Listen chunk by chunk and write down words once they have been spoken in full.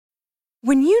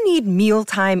When you need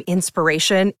mealtime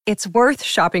inspiration, it's worth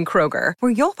shopping Kroger,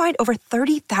 where you'll find over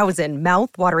 30,000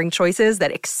 mouth-watering choices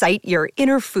that excite your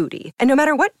inner foodie. And no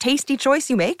matter what tasty choice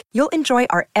you make, you'll enjoy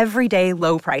our everyday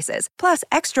low prices, plus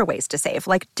extra ways to save,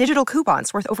 like digital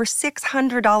coupons worth over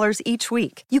 $600 each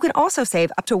week. You can also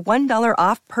save up to $1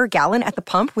 off per gallon at the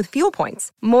pump with fuel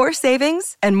points. More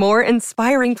savings and more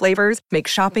inspiring flavors make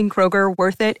shopping Kroger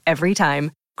worth it every time.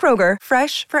 Kroger,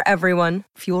 fresh for everyone.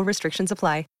 Fuel restrictions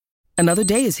apply. Another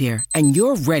day is here, and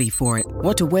you're ready for it.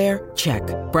 What to wear? Check.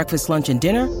 Breakfast, lunch, and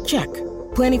dinner? Check.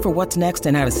 Planning for what's next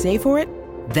and how to save for it?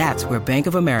 That's where Bank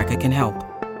of America can help.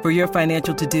 For your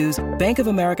financial to-dos, Bank of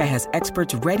America has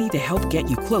experts ready to help get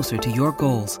you closer to your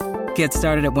goals. Get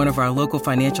started at one of our local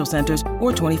financial centers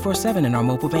or 24/7 in our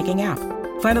mobile banking app.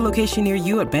 Find a location near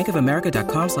you at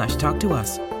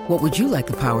bankofamerica.com/talktous. What would you like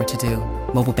the power to do?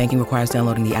 Mobile banking requires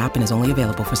downloading the app and is only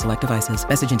available for select devices.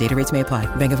 Message and data rates may apply.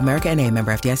 Bank of America N.A.,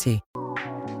 member FDIC.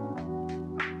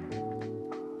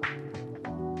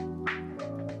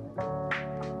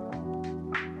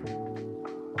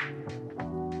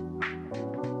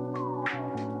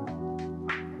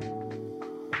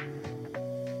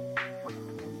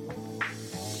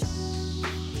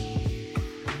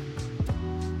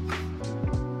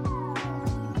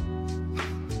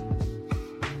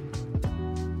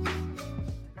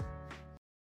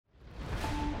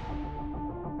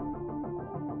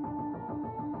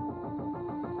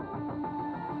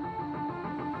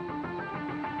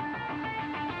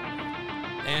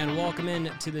 And welcome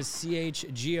in to the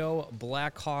CHGO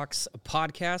Blackhawks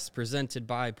podcast presented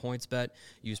by PointsBet.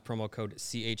 Use promo code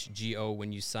CHGO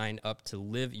when you sign up to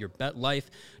live your bet life.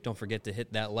 Don't forget to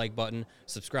hit that like button,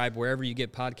 subscribe wherever you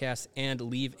get podcasts, and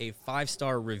leave a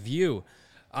 5-star review.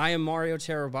 I am Mario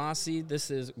Terabasi. This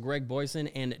is Greg Boyson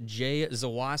and Jay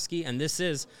Zawoski, and this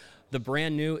is the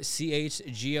brand new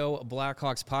CHGO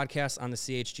Blackhawks podcast on the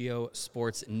CHGO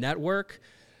Sports Network.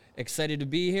 Excited to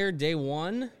be here, day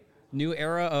one. New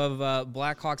era of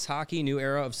Blackhawks hockey, new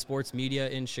era of sports media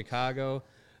in Chicago.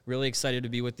 Really excited to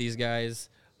be with these guys.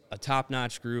 A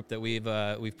top-notch group that we've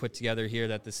put together here,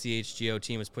 that the CHGO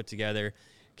team has put together.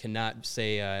 Cannot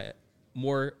say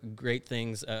more great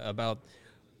things about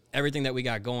everything that we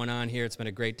got going on here. It's been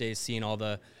a great day seeing all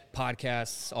the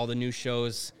podcasts, all the new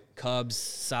shows, Cubs,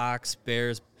 Sox,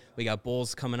 Bears. We got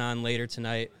Bulls coming on later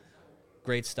tonight.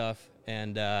 Great stuff.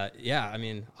 And I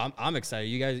mean, I'm excited.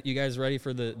 You guys ready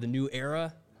for the new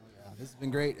era? Yeah, this has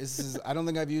been great. I don't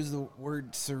think I've used the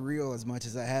word surreal as much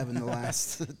as I have in the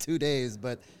last 2 days,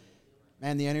 but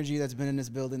man, the energy that's been in this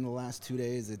building the last 2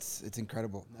 days, it's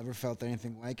incredible. Never felt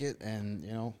anything like it, and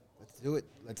let's do it.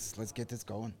 Let's get this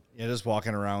going. Yeah, just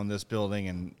walking around this building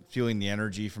and feeling the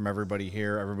energy from everybody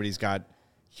here. Everybody's got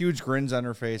huge grins on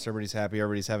their face. Everybody's happy.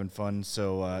 Everybody's having fun.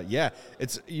 So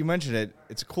you mentioned it.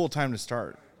 It's a cool time to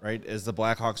start. Right, as the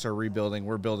Blackhawks are rebuilding,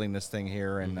 we're building this thing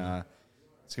here, and it's going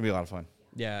to be a lot of fun.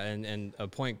 Yeah, and a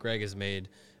point Greg has made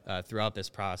throughout this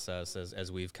process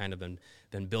as we've kind of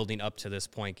been building up to this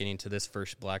point, getting to this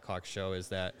first Blackhawks show, is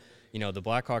that, the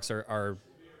Blackhawks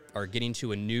are getting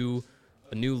to a new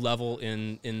level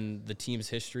in the team's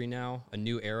history now, a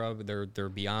new era. They're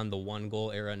beyond the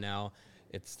one-goal era now.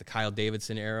 It's the Kyle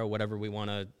Davidson era, whatever we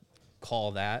want to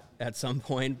call that at some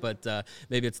point, but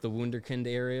maybe it's the Wunderkind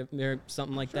area or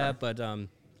something like that. But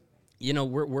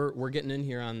we're getting in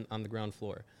here on the ground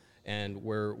floor, and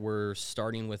we're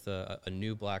starting with a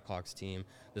new Blackhawks team.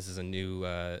 This is a new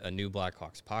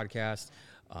Blackhawks podcast,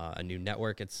 a new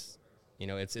network. It's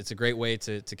a great way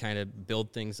to kind of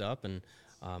build things up, and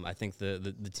I think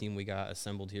the team we got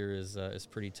assembled here is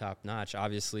pretty top notch.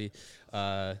 Obviously,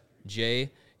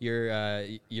 Jay,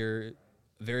 you're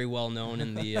very well known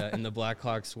in the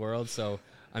Blackhawks world. So,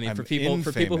 I mean, for people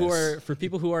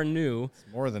who are new, it's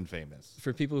more than famous.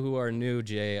 For people who are new,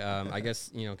 Jay, I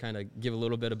guess kind of give a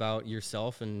little bit about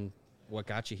yourself and what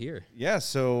got you here. Yeah,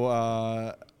 so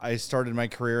I started my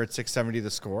career at 670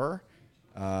 The Score,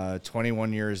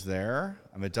 21 years there.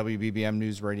 I'm at WBBM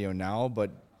News Radio now, but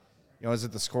I was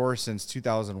at The Score since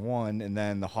 2001, and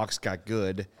then the Hawks got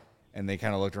good. And they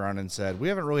kind of looked around and said, we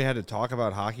haven't really had to talk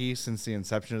about hockey since the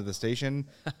inception of the station.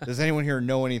 Does anyone here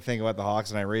know anything about the Hawks?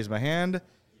 And I raised my hand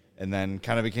and then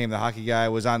kind of became the hockey guy. I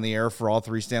was on the air for all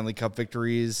 3 Stanley Cup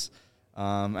victories.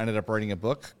 Ended up writing a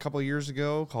book a couple of years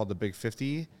ago called The Big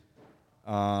 50.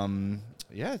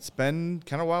 It's been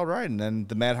kind of a wild ride. And then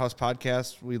the Madhouse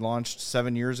podcast we launched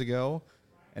 7 years ago.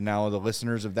 And now the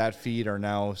listeners of that feed are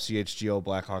now CHGO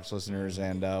Blackhawks listeners.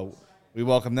 And we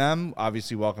welcome them,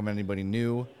 obviously welcome anybody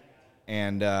new.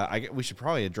 And we should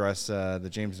probably address the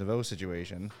James Naveau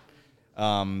situation,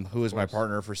 who was my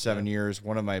partner for 7 years,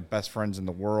 one of my best friends in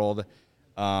the world.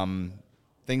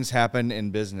 things happen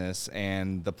in business,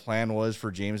 and the plan was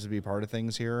for James to be part of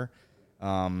things here,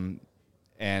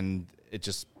 and it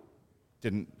just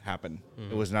didn't happen.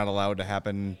 It was not allowed to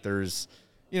happen. There's,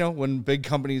 when big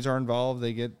companies are involved,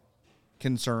 they get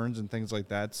concerns and things like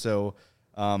that. So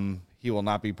he will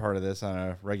not be part of this on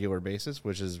a regular basis,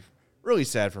 which is really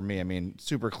sad for me. I mean,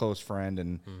 super close friend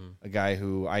and a guy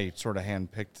who I sort of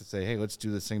handpicked to say, hey, let's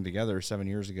do this thing together 7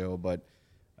 years ago. But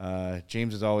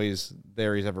James is always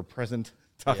there. He's ever present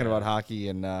talking about hockey,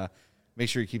 and make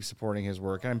sure you keep supporting his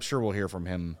work. And I'm sure we'll hear from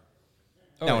him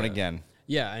now and again.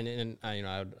 Yeah, and I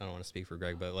don't want to speak for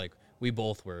Greg, but like we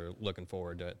both were looking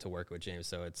forward to working with James.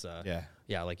 So it's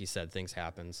like you said, things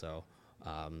happen. So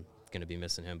going to be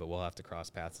missing him, but we'll have to cross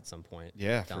paths at some point.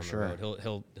 Yeah, down for the sure.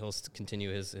 road. He'll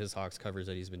continue his Hawks coverage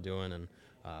that he's been doing, and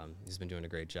he's been doing a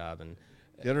great job. And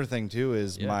the other thing too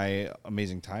is my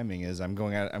amazing timing is I'm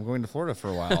going to Florida for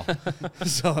a while,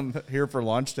 so I'm here for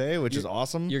launch day, which is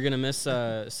awesome. You're gonna miss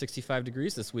 65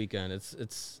 degrees this weekend.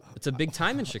 It's a big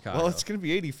time in Chicago. Well, it's going to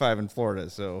be 85 in Florida,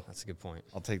 so that's a good point.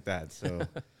 I'll take that. So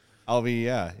I'll be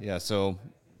So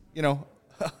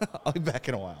I'll be back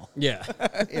in a while. Yeah,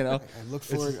 I look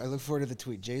forward to the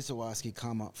tweet. Jay Sawaski,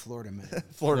 Florida man.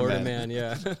 Florida man.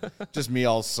 Yeah, just me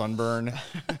all sunburned,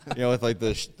 with like the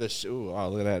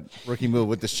look at that rookie move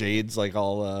with the shades, like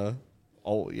all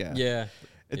yeah.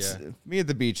 It's me at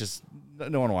the beach.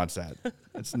 No one wants that.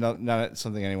 It's not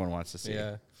something anyone wants to see.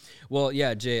 Yeah, well,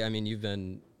 yeah, Jay. I mean, you've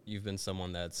been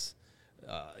someone that's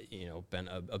been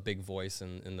a big voice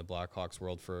in the Blackhawks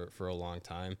world for a long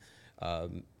time.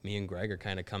 Me and Greg are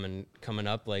kind of coming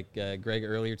up. Like Greg,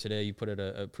 earlier today, you put it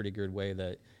a pretty good way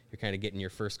that you're kind of getting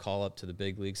your first call up to the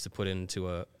big leagues, to put into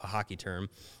a hockey term,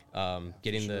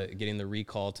 getting the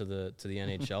recall to the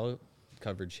NHL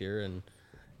coverage here. And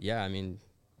yeah, I mean,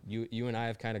 you and I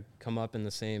have kind of come up in the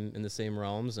same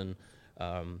realms, and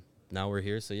now we're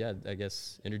here. So yeah, I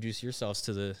guess introduce yourselves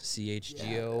to the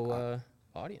CHGO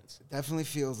audience. It definitely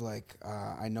feels like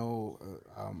I know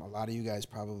a lot of you guys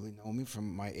probably know me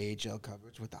from my AHL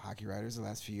coverage with the Hockey Writers the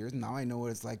last few years. Now I know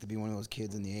what it's like to be one of those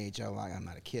kids in the AHL. I'm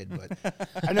not a kid, but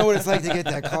I know what it's like to get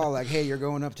that call like, hey, you're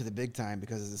going up to the big time,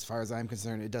 because as far as I'm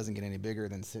concerned, it doesn't get any bigger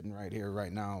than sitting right here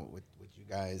right now with you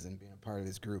guys and being a part of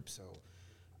this group. So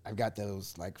I've got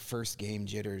those like first game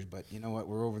jitters, but you know what?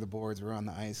 We're over the boards. We're on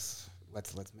the ice.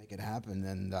 Let's make it happen.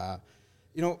 And,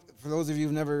 for those of you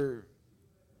who've never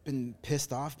been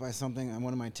pissed off by something on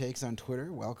one of my takes on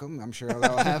Twitter, welcome. I'm sure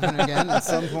that'll happen again at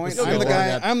some point.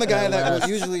 I'm the guy that will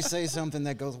usually say something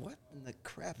that goes, what in the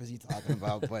crap is he talking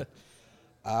about? But,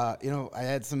 I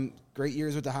had some great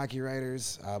years with the Hockey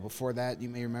Writers. Before that, you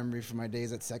may remember me from my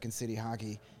days at Second City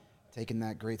Hockey, taking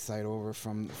that great site over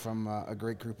from a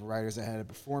great group of writers that had it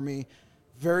before me.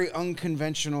 Very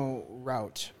unconventional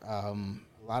route.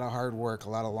 A lot of hard work, a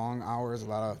lot of long hours, a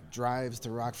lot of drives to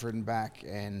Rockford and back,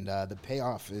 and the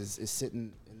payoff is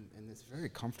sitting in this very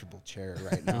comfortable chair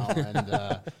right now, and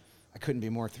I couldn't be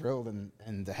more thrilled,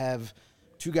 and to have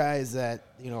two guys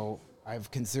that,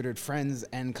 I've considered friends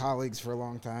and colleagues for a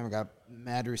long time. I got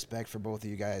mad respect for both of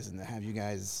you guys, and to have you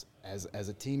guys as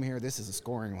a team here, this is a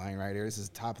scoring line right here. This is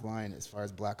top line as far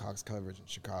as Blackhawks coverage in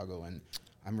Chicago, and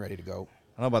I'm ready to go.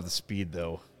 I don't know about the speed,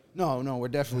 though. No, we're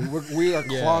definitely we are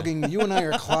clogging. You and I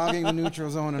are clogging the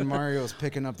neutral zone, and Mario's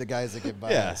picking up the guys that get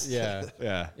by us. Yeah.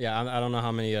 I don't know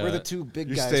how many. We're the two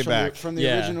big guys stay back. from the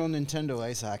original Nintendo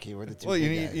ice hockey. We're the two. Well, you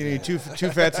need two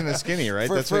fats and a skinny, right?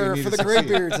 That's what you need for the gray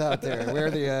beards out there.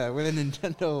 We're the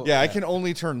Nintendo. Yeah, I can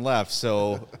only turn left,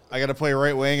 so I got to play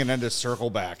right wing and then just circle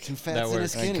back. Two fats and a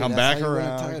skinny. And come back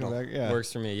around.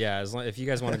 Works for me. Yeah, if you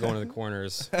guys want to go into the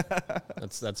corners,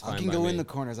 that's fine. I can go in the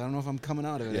corners. I don't know if I'm coming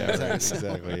out of it. Yeah, right,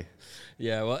 exactly.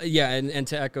 Yeah, well, yeah, and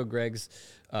to echo Greg's,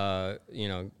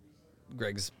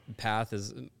 Greg's path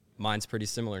mine's pretty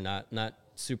similar. Not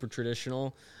super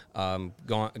traditional.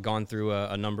 Gone through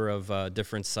a number of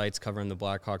different sites covering the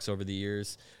Blackhawks over the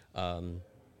years.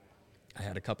 I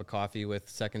had a cup of coffee with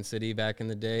Second City back in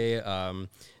the day.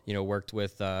 Worked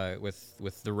with the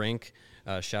Rink.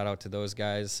 Shout out to those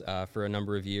guys for a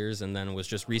number of years, and then was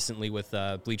just recently with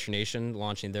Bleacher Nation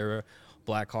launching their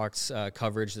Blackhawks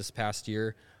coverage this past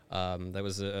year. That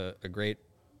was a great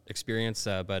experience,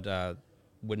 but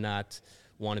would not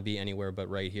want to be anywhere but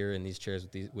right here in these chairs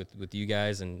with you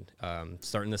guys, and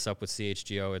starting this up with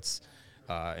CHGO. It's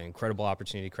an incredible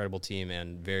opportunity, incredible team,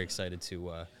 and very excited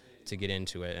to get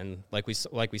into it. And like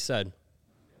we said,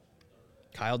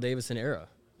 Kyle Davidson era.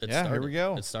 Here we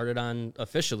go. It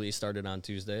officially started on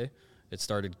Tuesday. It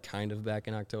started kind of back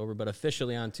in October, but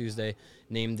officially on Tuesday,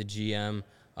 named the GM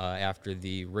after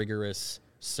the rigorous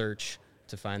search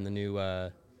to find the new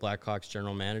Blackhawks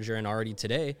general manager. And already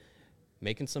today,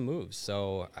 making some moves.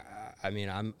 So, I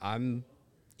mean, I'm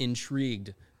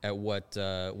intrigued at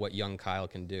what young Kyle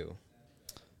can do.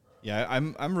 Yeah,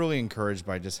 I'm really encouraged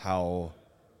by just how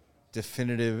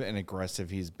definitive and aggressive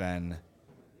he's been.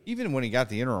 Even when he got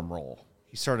the interim role,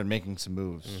 he started making some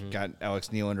moves. Mm-hmm. Got Alex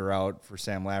Nylander out for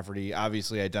Sam Lafferty,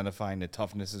 obviously identifying that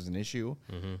toughness is an issue.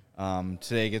 Mm-hmm.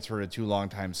 Today gets rid of 2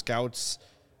 longtime scouts,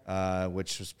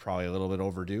 which was probably a little bit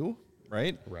overdue,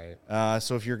 right? Right.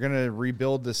 So if you're going to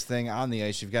rebuild this thing on the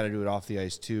ice, you've got to do it off the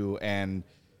ice too. And,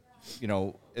 you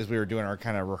know, as we were doing our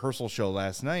kind of rehearsal show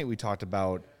last night, we talked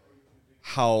about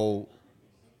how,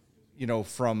 you know,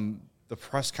 from the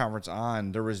press conference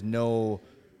on,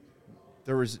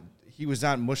 he was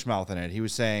not mushmouthing it. He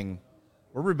was saying,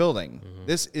 we're rebuilding. Mm-hmm.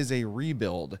 This is a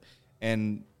rebuild.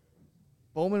 And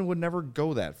Bowman would never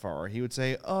go that far. He would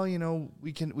say, oh, you know,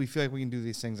 we feel like we can do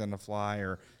these things on the fly.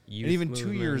 And even movements.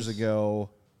 2 years ago,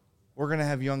 we're going to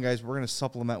have young guys. We're going to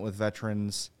supplement with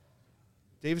veterans.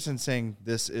 Davidson's saying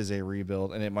this is a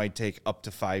rebuild, and it might take up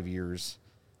to 5 years.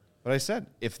 But I said,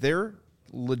 if they're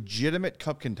legitimate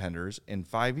cup contenders in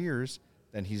 5 years,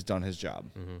 then he's done his job.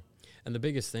 Mm-hmm. And the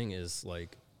biggest thing is,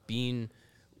 like,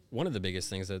 one of the biggest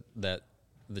things that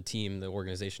the team, the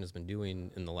organization has been doing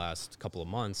in the last couple of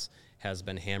months has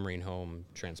been hammering home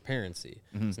transparency.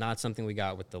 Mm-hmm. It's not something we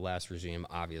got with the last regime,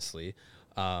 obviously.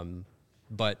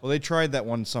 But they tried that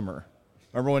one summer.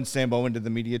 Remember when Stan Bowman did the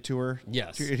media tour?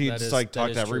 Yes. He just like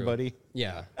talked to everybody. True.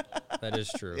 Yeah, that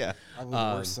is true. Yeah. Probably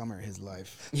the worst summer of his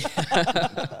life.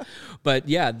 But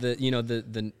yeah,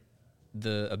 the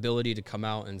ability to come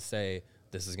out and say,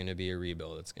 this is going to be a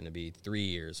rebuild. It's going to be 3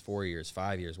 years, 4 years,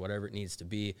 5 years, whatever it needs to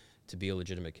be a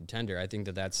legitimate contender. I think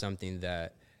that's something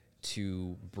that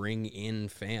to bring in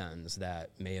fans that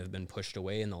may have been pushed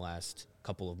away in the last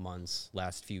couple of months,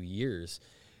 last few years,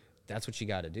 that's what you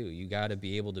got to do. You got to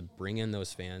be able to bring in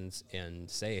those fans and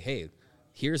say, hey,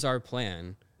 here's our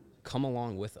plan. Come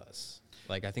along with us.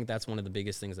 Like, I think that's one of the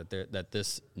biggest things that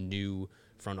this new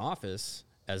front office,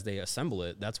 as they assemble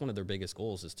it, that's one of their biggest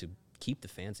goals is to keep the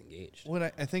fans engaged. Well,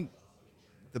 I think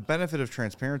the benefit of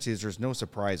transparency is there's no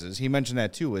surprises. He mentioned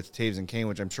that too with Taves and Kane,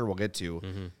 which I'm sure we'll get to,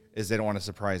 is they don't want to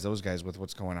surprise those guys with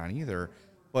what's going on either.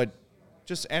 But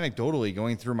just anecdotally,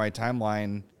 going through my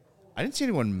timeline, I didn't see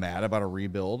anyone mad about a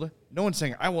rebuild. No one's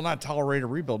saying, I will not tolerate a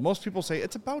rebuild. Most people say,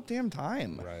 it's about damn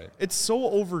time. Right. It's so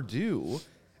overdue,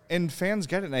 and fans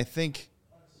get it. And I think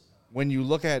when you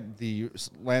look at the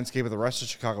landscape of the rest of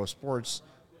Chicago sports,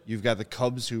 you've got the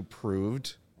Cubs who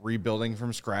proved rebuilding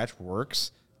from scratch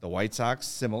works. The White Sox,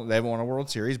 similar, they haven't won a World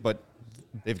Series, but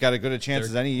they've got as good a chance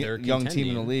as any young team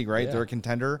in the league, right? Yeah. They're a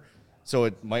contender, so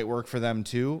it might work for them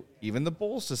too. Even the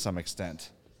Bulls to some extent,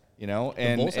 you know.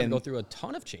 The Bulls have to go through a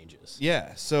ton of changes.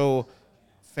 Yeah, so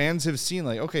fans have seen,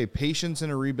 like, okay, patience in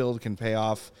a rebuild can pay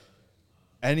off.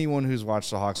 Anyone who's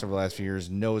watched the Hawks over the last few years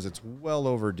knows it's well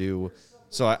overdue.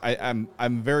 So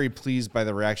I'm very pleased by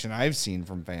the reaction I've seen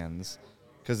from fans,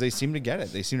 because they seem to get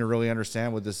it. They seem to really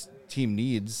understand what this team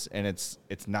needs, and it's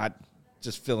not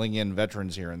just filling in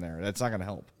veterans here and there. That's not going to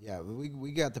help. Yeah,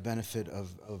 we got the benefit of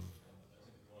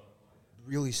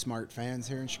really smart fans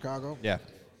here in Chicago. Yeah.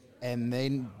 And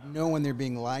they know when they're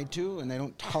being lied to, and they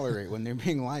don't tolerate when they're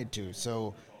being lied to.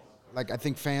 So, like, I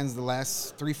think fans the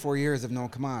last 3-4 years have known,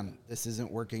 come on, this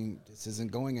isn't working, this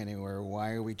isn't going anywhere.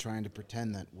 Why are we trying to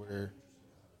pretend that we're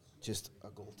just a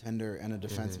goaltender and a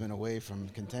defenseman away from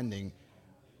contending?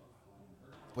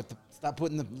 Stop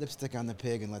putting the lipstick on the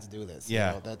pig and let's do this.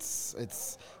 Yeah. You know,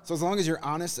 so as long as you're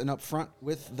honest and upfront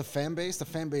with the fan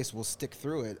base will stick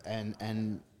through it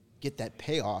and get that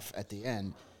payoff at the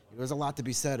end. There's a lot to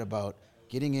be said about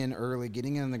getting in early,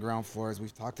 getting in on the ground floor, as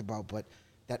we've talked about, but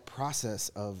that process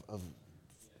of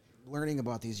learning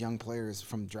about these young players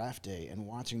from draft day and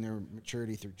watching their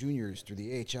maturity through juniors, through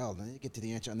the AHL, then they get to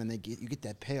the NHL, and then you get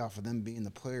that payoff of them being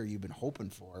the player you've been hoping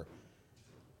for.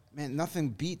 Man, nothing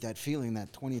beat that feeling,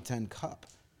 that 2010 Cup.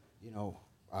 You know,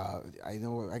 I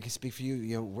know I can speak for you.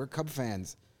 You know, we're Cub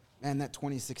fans. Man, that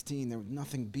 2016,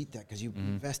 nothing beat that, because you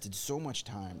invested so much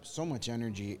time, so much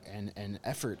energy and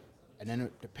effort, and then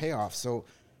the payoff. So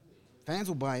fans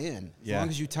will buy in as long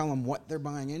as you tell them what they're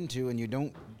buying into and you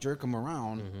don't jerk them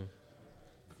around.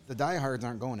 The diehards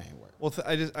aren't going anywhere. Well,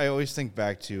 I always think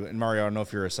back to, and Mario, I don't know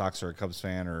if you're a Sox or a Cubs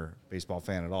fan or baseball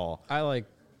fan at all. I like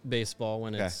baseball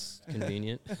when it's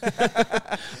convenient.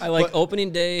 I like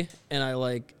opening day, and I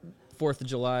like 4th of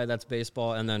July. That's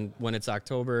baseball. And then when it's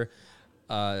October,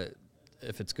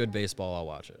 if it's good baseball, I'll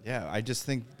watch it. Yeah, I just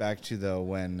think back to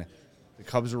when the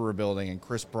Cubs were rebuilding and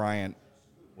Chris Bryant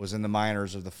was in the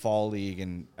minors of the fall league,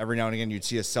 and every now and again you'd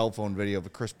see a cell phone video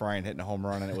of Chris Bryant hitting a home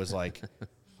run, and it was like,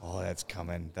 oh, that's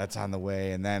coming, that's on the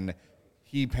way. And then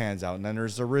he pans out, and then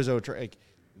there's the Rizzo like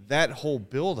that whole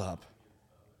buildup.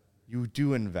 You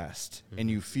do invest, and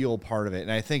you feel part of it.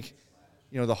 And I think,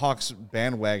 the Hawks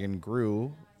bandwagon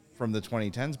grew from the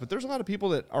 2010s, but there's a lot of people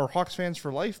that are Hawks fans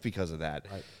for life because of that.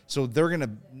 Right. So they're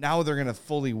gonna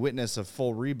fully witness a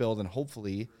full rebuild, and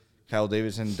hopefully Kyle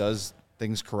Davidson does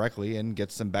things correctly and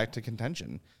gets them back to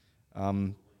contention.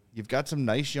 You've got some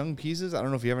nice young pieces. I don't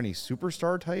know if you have any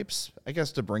superstar types. I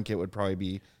guess DeBrincat would probably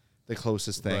be the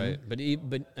closest thing. Right.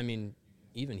 But I mean,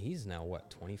 even he's now,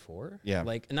 24? Yeah.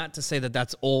 Like, not to say that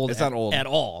that's old. It's not old at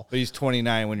all. But he's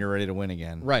 29 when you're ready to win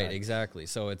again. Right, exactly.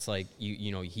 So it's like,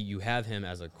 you have him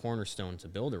as a cornerstone to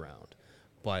build around.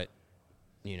 But,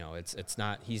 it's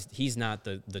not, he's not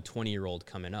the 20-year-old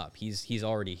coming up. He's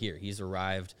already here. He's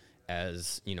arrived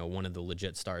as, one of the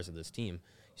legit stars of this team.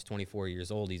 He's 24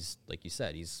 years old. He's, like you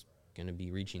said, he's going to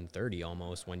be reaching 30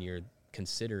 almost when you're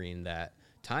considering that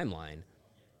timeline.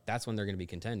 That's when they're going to be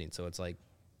contending. So it's like,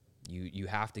 you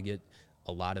have to get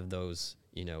a lot of those,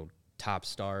 top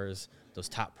stars, those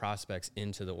top prospects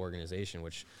into the organization,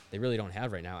 which they really don't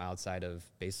have right now outside of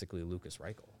basically Lucas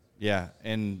Reichel. Yeah,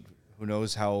 and who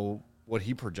knows what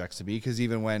he projects to be, because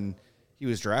even when he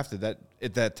was drafted, that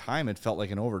at that time it felt like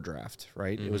an overdraft,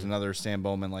 right? It was another Stan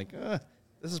Bowman, like,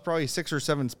 this is probably 6 or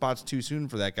 7 spots too soon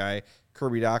for that guy.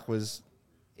 Kirby Dach was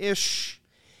ish.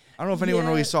 I don't know if anyone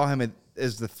really saw him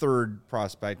as the third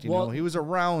prospect. He was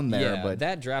around there. Yeah, but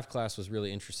that draft class was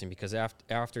really interesting because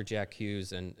after Jack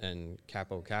Hughes and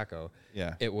Capo Caco,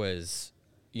 it was,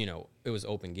 it was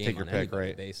open game. Take your on pick, anybody,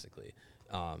 right? Basically.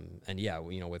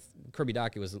 With Kirby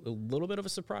Dach, it was a little bit of a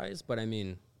surprise, but I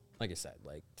mean, like I said,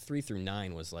 like 3 through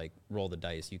 9 was like roll the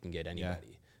dice. You can get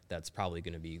anybody that's probably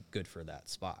going to be good for that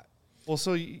spot. Well,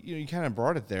 so you kind of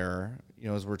brought it there,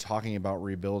 as we're talking about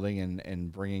rebuilding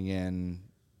and bringing in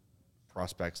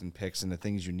prospects and picks and the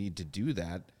things you need to do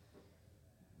that.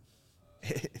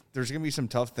 There's going to be some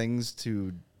tough things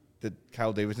that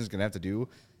Kyle Davidson's going to have to do,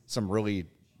 some really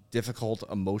difficult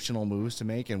emotional moves to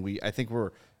make, and I think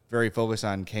we're very focused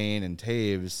on Kane and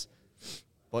Taves,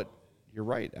 but you're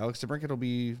right. Alex DeBrincat will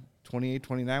be 28,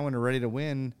 29 when they're ready to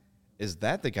win. Is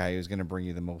that the guy who's going to bring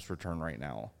you the most return right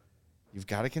now? You've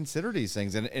got to consider these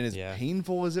things, and as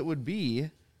painful as it would be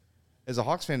as a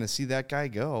Hawks fan to see that guy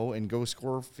go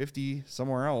score 50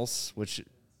 somewhere else, which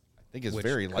I think is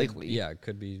very likely. Yeah, it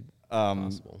could be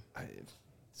possible.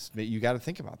 You got to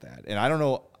think about that. And I don't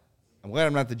know. I'm glad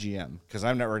I'm not the GM because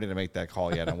I'm not ready to make that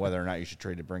call yet on whether or not you should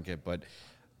trade DeBrincat. But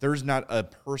there's not a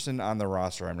person on the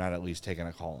roster I'm not at least taking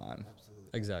a call on. Absolutely.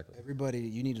 Exactly. Everybody,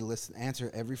 you need to listen,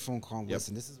 answer every phone call and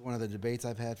listen. This is one of the debates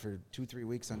I've had for 2-3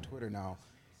 weeks on Twitter now.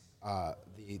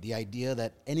 The idea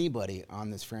that anybody on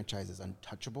this franchise is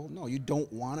untouchable. No, you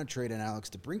don't want to trade an Alex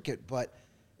DeBrincat, but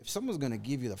if someone's going to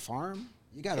give you the farm,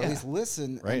 you got to at least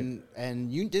listen. Right.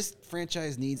 And this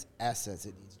franchise needs assets.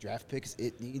 It needs draft picks.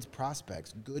 It needs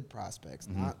prospects, good prospects,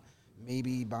 not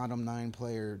maybe bottom 9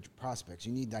 player prospects.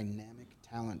 You need dynamic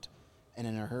talent and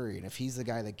in a hurry. And if he's the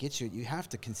guy that gets you, you have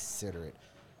to consider it.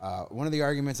 One of the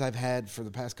arguments I've had for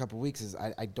the past couple of weeks is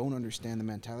I don't understand the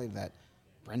mentality that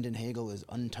Brendan Hagel is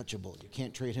untouchable. You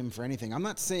can't trade him for anything. I'm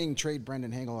not saying trade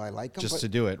Brendan Hagel. I like him, to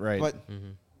do it, right? But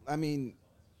I mean,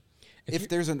 if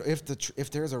there's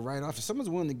a write-off, if someone's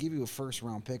willing to give you a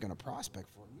first-round pick and a prospect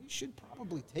for him, you should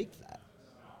probably take that.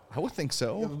 I would think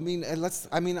so.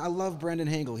 I love Brendan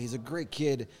Hagel. He's a great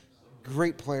kid,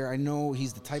 great player. I know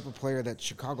he's the type of player that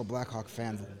Chicago Blackhawk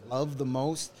fans love the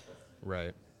most.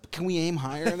 Right. Can we aim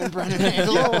higher than Brendan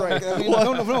Hagel? Right. I mean,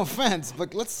 no offense,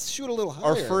 but let's shoot a little higher.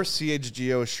 Our first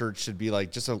CHGO shirt should be like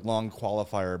just a long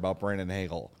qualifier about Brandon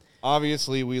Hagel.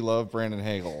 Obviously, we love Brandon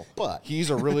Hagel, but he's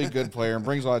a really good player and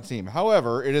brings a lot of team.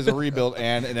 However, it is a rebuild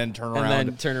and then turn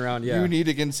around. Yeah. You need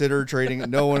to consider trading.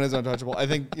 No one is untouchable. I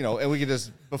think, and we could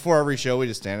just, before every show, we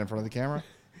just stand in front of the camera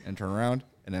and turn around.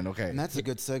 And then, okay. And that's a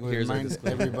good segue. Remind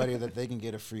everybody that they can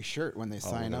get a free shirt when they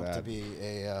sign up to be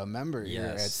a member here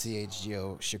at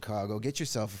CHGO Chicago. Get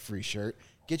yourself a free shirt.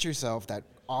 Get yourself that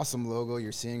awesome logo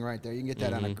you're seeing right there. You can get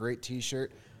that on a great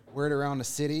T-shirt. Wear it around the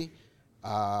city,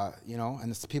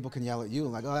 and people can yell at you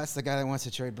like, oh, that's the guy that wants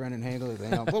to trade Brendan Hagel.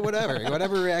 But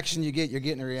whatever reaction you get, you're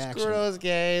getting a reaction. Screw those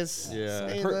guys.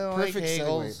 Yeah. Perfect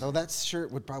segue. Though that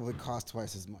shirt would probably cost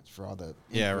twice as much for all the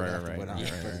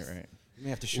right. You may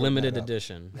have to limited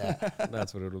edition. Yeah.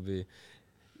 That's what it'll be.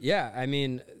 Yeah, I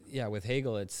mean, with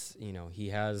Hagel, it's, he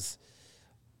has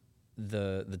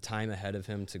the time ahead of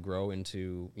him to grow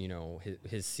into,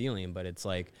 his ceiling, but it's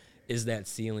like, is that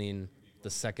ceiling the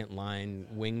second line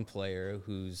wing player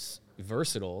who's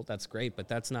versatile? That's great, but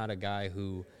that's not a guy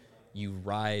who you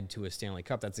ride to a Stanley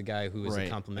Cup. That's a guy who is a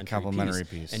complementary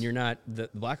piece. And the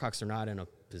Blackhawks are not in a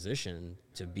position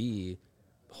to be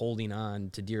holding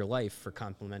on to dear life for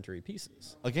complementary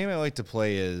pieces. A game I like to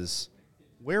play is,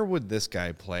 where would this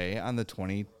guy play on the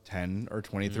 2010 or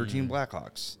 2013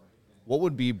 Blackhawks? What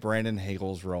would be Brandon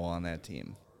Hagel's role on that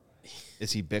team?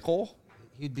 Is he Bickle?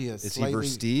 He'd be Is he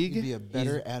Versteeg? He'd be a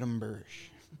better Adam Bursch.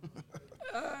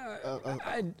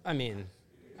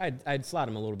 I'd slot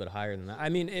him a little bit higher than that. I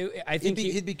mean, I think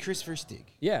he'd be Chris Versteeg.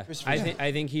 Yeah, Chris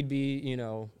I think he'd be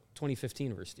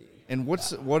 2015 Versteeg. And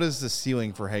what is the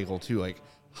ceiling for Hagel too? Like,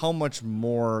 how much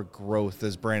more growth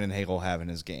does Brandon Hagel have in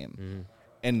his game? Mm-hmm.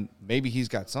 And maybe he's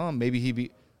got some. Maybe he'd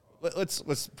be. Let's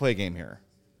play a game here.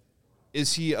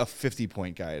 Is he a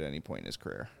 50-point guy at any point in his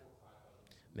career?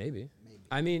 Maybe.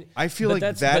 I mean, I feel like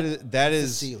that's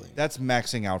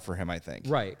maxing out for him, I think.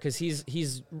 Right, because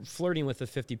he's flirting with a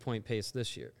 50-point pace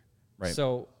this year. Right.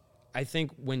 So I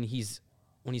think when he's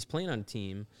playing on a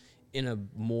team in a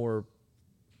more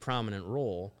prominent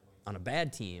role on a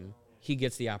bad team, he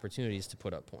gets the opportunities to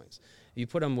put up points. If you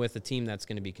put him with a team that's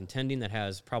going to be contending, that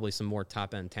has probably some more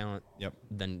top-end talent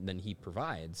than he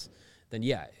provides, then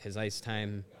yeah, his ice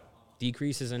time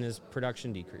decreases and his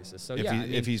production decreases. So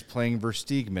if he's playing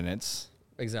Versteeg minutes.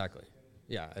 Exactly.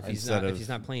 Yeah, if he's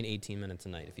not playing 18 minutes a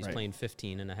night, if he's playing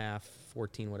 15 and a half,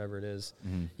 14, whatever it is,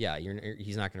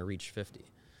 he's not going to reach 50.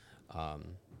 But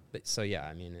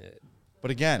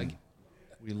again,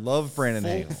 we love Brandon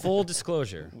Hagel. Full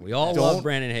disclosure, we all love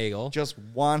Brandon Hagel. Just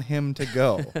want him to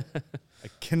go. I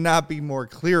cannot be more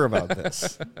clear about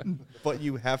this. But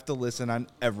you have to listen on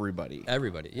everybody.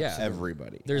 Everybody, yeah.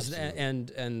 Everybody. There's and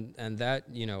that,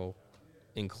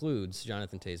 includes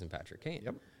Jonathan Toews and Patrick Kane.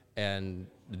 Yep. And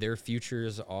their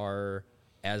futures are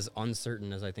as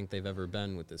uncertain as I think they've ever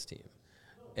been with this team.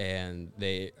 And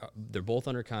they're both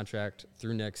under contract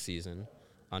through next season.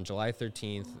 On July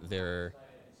 13th, they're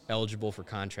eligible for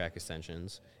contract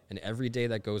extensions. And every day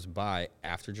that goes by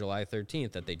after July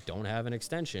 13th that they don't have an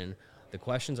extension, the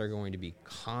questions are going to be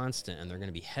constant, and they're going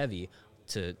to be heavy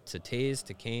to Toews,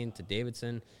 to Kane, to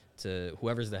Davidson, to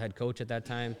whoever's the head coach at that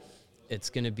time. It's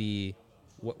going to be,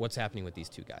 what's happening with these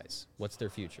two guys? What's their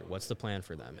future? What's the plan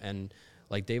for them? And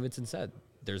like Davidson said,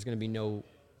 there's going to be no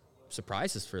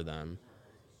surprises for them.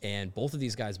 And both of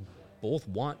these guys both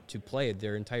want to play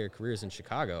their entire careers in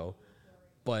Chicago.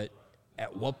 But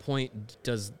at what point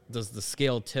does the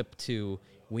scale tip to,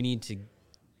 we need to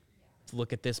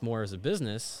look at this more as a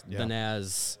business than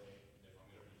as,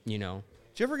 Do you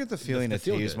ever get the feeling that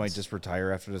Toews might just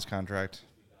retire after this contract?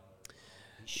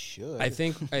 Should. I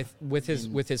think with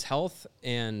his health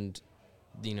and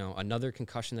another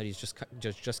concussion that he's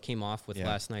just came off with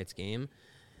last night's game.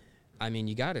 I mean,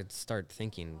 you got to start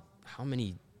thinking, how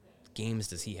many games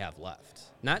does he have left?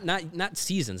 Not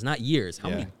seasons, not years. How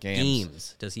many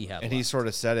games does he have? And left? He sort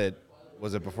of said it.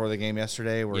 Was it before the game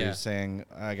yesterday where he was saying,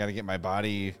 I got to get my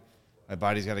body's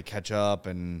got to catch up,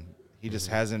 and he just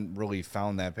hasn't really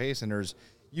found that pace. And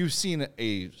you've seen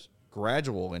a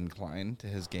gradual incline to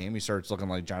his game. He starts looking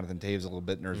like Jonathan Toews a little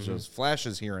bit, and there's those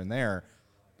flashes here and there,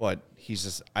 but he's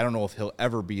just, I don't know if he'll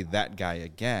ever be that guy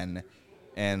again.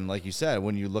 And like you said,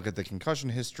 when you look at the concussion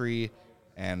history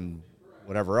and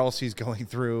whatever else he's going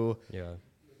through,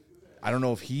 I don't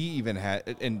know if he even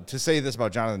had, and to say this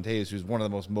about Jonathan Toews, who's one of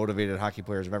the most motivated hockey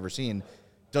players I've ever seen,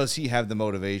 does he have the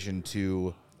motivation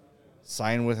to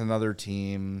sign with another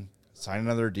team, sign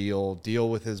another deal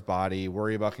with his body,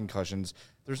 worry about concussions?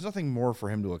 There's nothing more for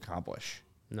him to accomplish.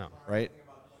 No. Right?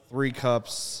 3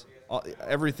 cups,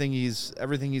 everything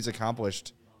he's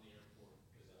accomplished.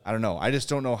 I don't know. I just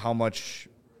don't know how much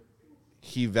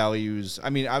he values.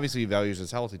 I mean, obviously he values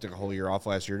his health. He took a whole year off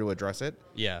last year to address it.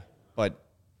 Yeah. But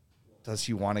does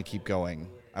he want to keep going?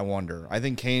 I wonder. I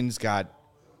think Kane's got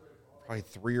probably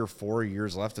 3 or 4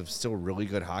 years left of still really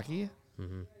good hockey.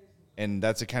 Mm-hmm. And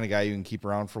that's the kind of guy you can keep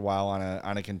around for a while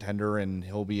on a contender, and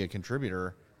he'll be a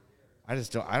contributor. I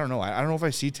don't know. I don't know if I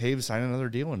see Toews sign another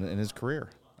deal in his career.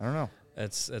 I don't know.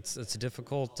 It's a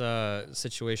difficult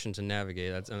situation to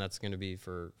navigate, and that's going to be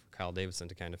for Kyle Davidson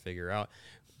to kind of figure out.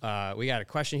 We got a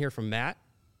question here from Matt.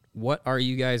 What are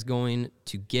you guys going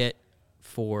to get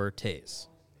for Toews?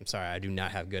 I'm sorry, I do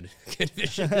not have good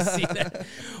vision to see that.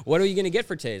 What are you going to get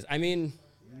for Toews? I mean,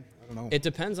 I don't know. It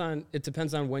depends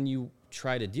on when you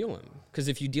try to deal him. Because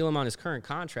if you deal him on his current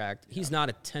contract, he's not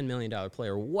a $10 million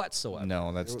player whatsoever.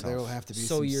 No, that's tough. There will have to be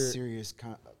some serious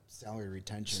salary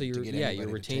retention. So you're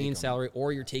retaining salary,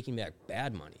 or you're taking back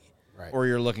bad money. Right. Or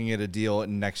you're looking at a deal at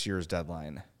next year's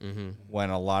deadline when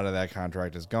a lot of that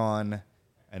contract is gone,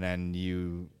 and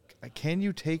then can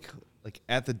you take like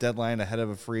at the deadline ahead of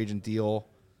a free agent deal?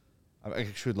 I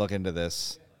should look into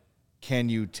this. can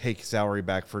you take salary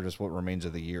back for just what remains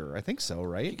of the year? I think so,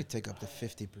 right? You could take up to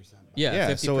 50%. Yeah,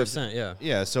 50%. So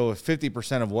yeah, so if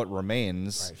 50% of what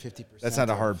remains, Right, 50%. that's not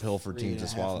a hard pill for teams to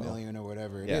swallow. $3.5 million or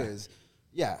whatever Yeah. it is.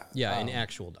 Yeah. Yeah, in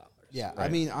actual dollars. Yeah, Right. I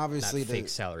mean, Not obviously, fake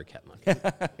salary cap money.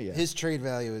 Yeah. his trade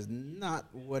value is not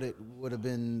what it would have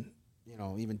been,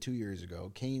 even 2 years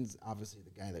ago. Kane's obviously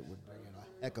the guy that would bring in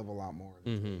a heck of a lot more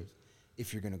than Taves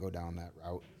if you're going to go down that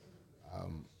route.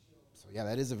 So yeah,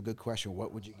 that is a good question.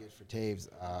 What would you get for Taves?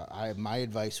 My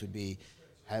advice would be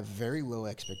have very low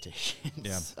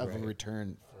expectations of a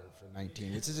return for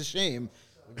 19. Which is a shame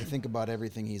when you think about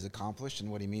everything he's accomplished and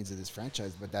what he means to this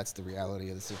franchise, but that's the reality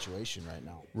of the situation right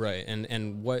now. Right,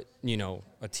 and what,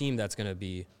 a team that's going to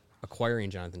be acquiring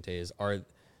Jonathan Taves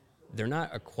they're not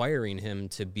acquiring him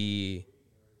to be,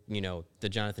 the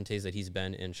Jonathan Taves that he's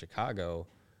been in Chicago,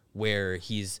 where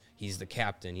he's the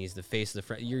captain, he's the face of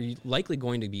the you're likely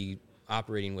going to be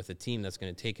operating with a team that's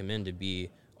going to take him in to be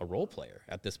a role player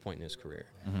at this point in his career.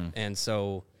 And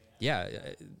so, yeah,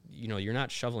 you're not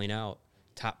shoveling out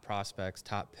top prospects,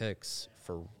 top picks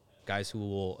for guys who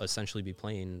will essentially be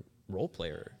playing role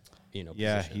player,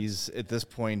 Yeah, positions. at this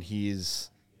point, he's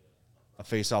a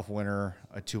face-off winner,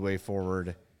 a two-way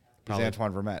forward. He's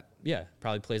Antoine Vermette. Yeah,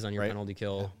 probably plays on your Right? penalty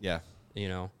kill. Yeah.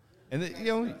 And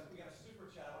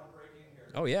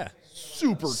oh yeah,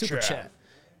 super chat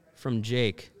from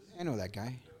Jake. I know that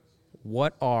guy.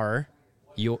 What are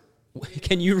your?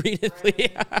 Can you read it, please?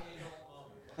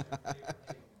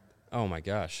 Oh my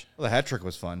gosh. Well, the hat trick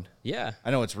was fun. Yeah.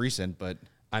 I know it's recent, but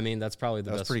I mean, that's probably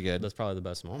the That was best. pretty good. That's probably the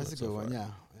best moment. That's a good so one. far.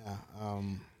 Yeah.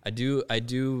 I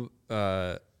do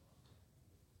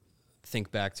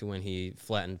think back to when he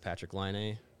flattened Patrick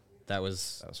Laine. That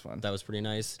was fun. That was pretty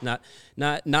nice. Not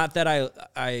that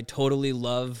I totally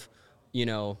love,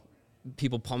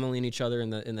 people pummeling each other in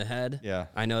the head. Yeah.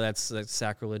 I know that's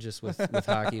sacrilegious with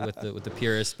hockey with the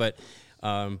purists, but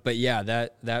yeah,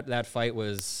 that fight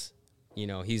was,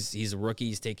 he's a rookie,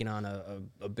 he's taking on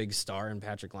a big star in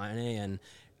Patrick Laine, and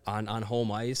on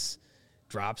home ice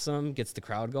drops him, gets the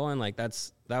crowd going. Like that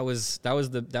was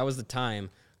the time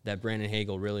that Brandon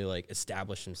Hagel really like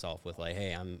established himself with like,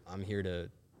 hey, I'm here to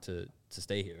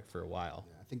stay here for a while.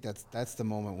 I think that's the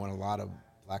moment when a lot of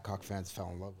Blackhawk fans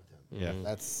fell in love with him. Yeah.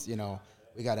 That's,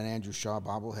 we got an Andrew Shaw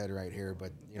bobblehead right here,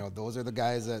 but, those are the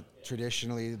guys that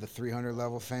traditionally the 300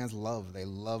 level fans love. They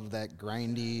love that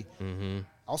grindy,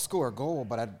 I'll score a goal,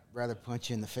 but I'd rather punch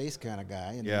you in the face kind of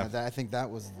guy. And I think that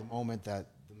was the moment that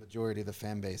the majority of the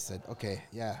fan base said, okay,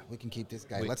 yeah, we can keep this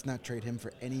guy. Let's not trade him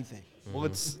for anything. well,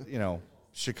 it's,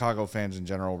 Chicago fans in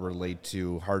general relate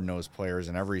to hard-nosed players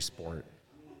in every sport.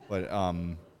 But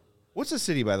what's a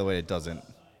city, by the way, that doesn't?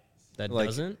 That Like,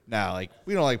 doesn't? Nah, like,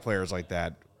 we don't like players like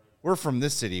that. We're from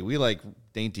this city. We like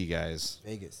dainty guys.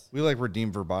 Vegas. We like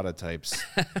Radim Verbata types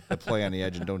that play on the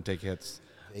edge and don't take hits.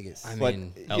 Vegas. I But,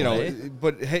 mean, you know, LA?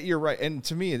 but hey, you're right. And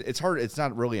to me, it's hard. It's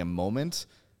not really a moment,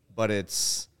 but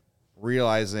it's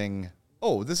realizing,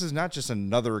 oh, this is not just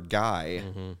another guy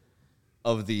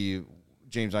of the,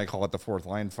 James and I call it the fourth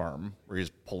line farm, where you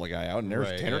just pull a guy out and there's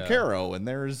Right, Tanner yeah. Caro and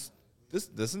there's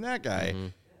this and that guy.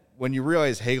 When you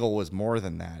realize Hagel was more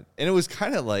than that, and it was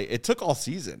kind of like, it took all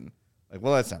season. Like,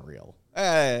 well, that's not real.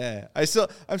 I'm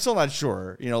still not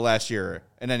sure, last year.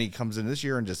 And then he comes in this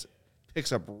year and just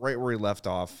picks up right where he left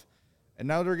off. And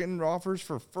now they're getting offers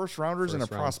for first rounders and a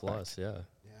First round prospect. plus, yeah.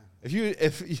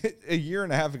 If a year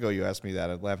and a half ago you asked me that,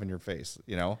 I'd laugh in your face,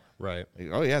 Right. Like,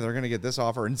 oh yeah, they're going to get this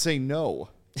offer and say no.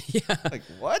 Yeah. Like,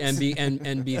 what? And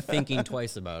be thinking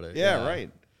twice about it. yeah, right.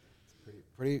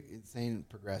 Pretty insane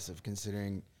progressive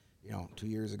considering, 2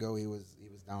 years ago he was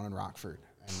down in Rockford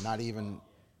and not even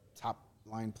top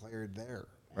line player there.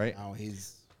 Right. Now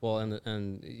he's Well,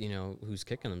 and who's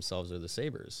kicking themselves are the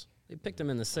Sabres. They picked him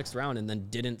in the 6th round and then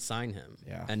didn't sign him.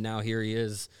 Yeah. And now here he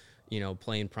is,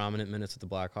 playing prominent minutes with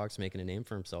the Blackhawks, making a name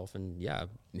for himself, and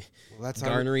that's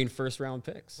garnering first-round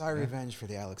picks. our revenge for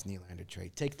the Alex Nylander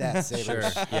trade. Take that,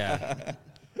 Sabres. Sure. Yeah.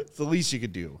 It's the least you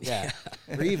could do. Yeah.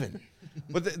 We're even.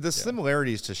 But the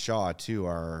similarities to Shaw too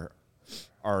are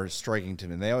striking to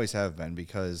me, and they always have been,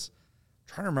 because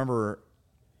I'm trying to remember,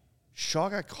 Shaw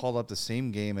got called up the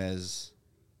same game as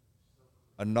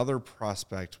another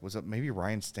prospect. Was it maybe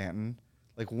Ryan Stanton?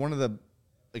 Like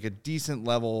a decent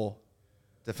level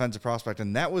defensive prospect,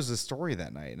 and that was the story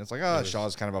that night. And it's like,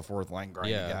 Shaw's kind of a fourth line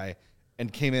grinding guy,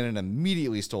 and came in and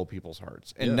immediately stole people's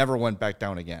hearts and never went back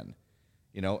down again.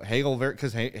 Hagel,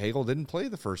 because Hagel didn't play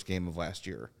the first game of last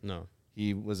year. No.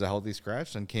 He was a healthy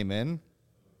scratch and came in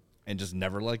and just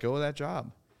never let go of that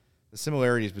job. The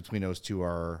similarities between those two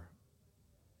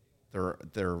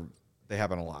they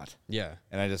happen a lot. Yeah.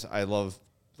 And I love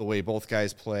the way both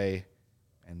guys play,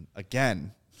 And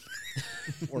again,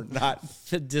 we're not.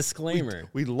 The disclaimer.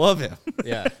 We love him.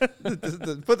 Yeah. Put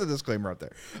the disclaimer out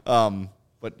there.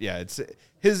 But yeah, it's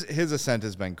his ascent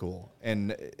has been cool.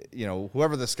 And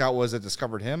whoever the scout was that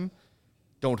discovered him,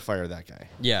 don't fire that guy.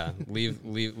 Yeah,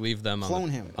 leave them Clone on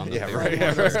the, him. on the Yeah, payroll. right.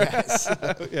 Yeah,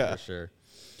 right. Yeah, for sure.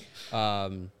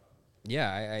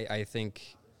 I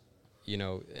think,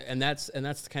 and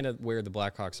that's kind of where the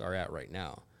Blackhawks are at right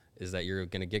now, is that you're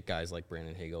going to get guys like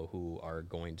Brandon Hagel who are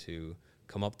going to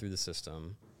come up through the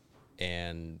system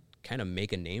and kind of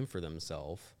make a name for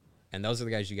themselves, and those are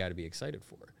the guys you got to be excited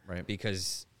for, right?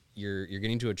 Because you're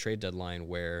getting to a trade deadline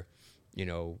where,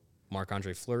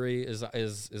 Marc-Andre Fleury is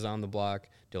on the block,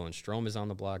 Dylan Strome is on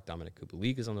the block, Dominic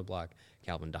Kubalik is on the block,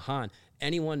 Calvin DeHaan.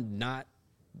 Anyone not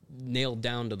nailed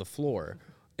down to the floor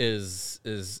is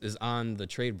on the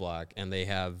trade block, and they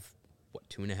have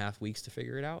 2.5 weeks to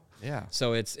figure it out. Yeah.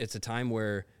 So it's a time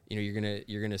where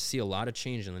you're gonna see a lot of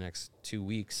change in the next 2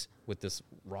 weeks with this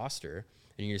roster,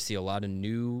 and you're gonna see a lot of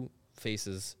new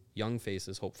faces, young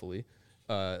faces, hopefully,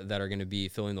 that are gonna be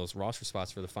filling those roster spots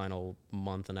for the final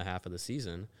month and a half of the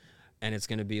season. And it's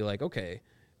gonna be like, okay,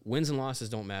 wins and losses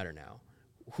don't matter now.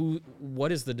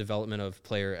 What is the development of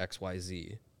player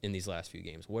XYZ in these last few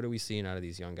games? What are we seeing out of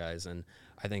these young guys? And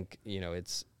I think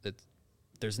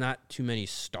there's not too many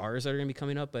stars that are going to be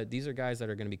coming up, but these are guys that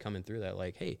are going to be coming through that,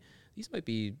 like, hey, these might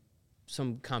be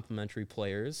some complementary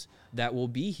players that will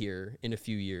be here in a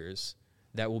few years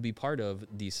that will be part of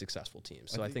these successful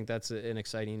teams. So I think that's an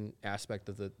exciting aspect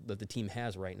that the team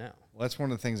has right now. Well, that's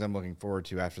one of the things I'm looking forward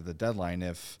to after the deadline.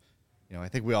 If I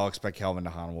think we all expect Calvin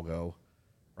DeHaan will go,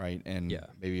 right? And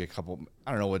maybe a couple.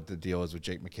 I don't know what the deal is with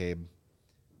Jake McCabe.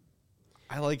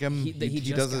 I like him. He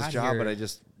does his job, but I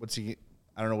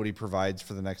don't know what he provides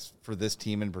for this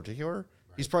team in particular.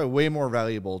 Right. He's probably way more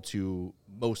valuable to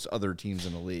most other teams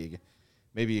in the league.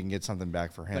 Maybe you can get something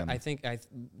back for him. But I think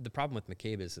the problem with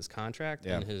McCabe is his contract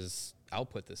and his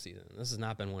output this season. This has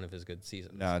not been one of his good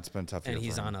seasons. No, it's been tough. And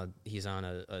he's on a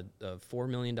 $4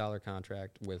 million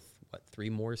contract with 3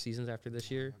 more seasons after this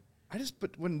year.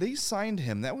 But when they signed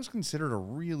him, that was considered a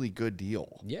really good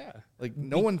deal. Yeah, like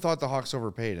no one thought the Hawks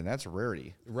overpaid, and that's a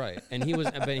rarity. Right, and he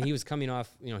was coming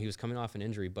off an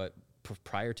injury, but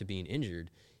prior to being injured,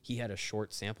 he had a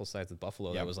short sample size with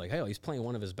Buffalo that was like, hey, he's playing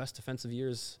one of his best defensive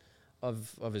years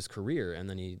of his career, and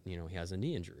then he has a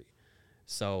knee injury.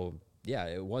 So yeah,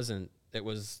 it was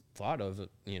thought of,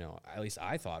 at least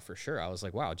I thought for sure. I was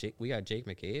like, wow, we got Jake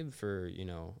McCabe for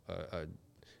a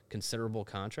considerable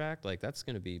contract. Like, that's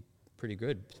going to be pretty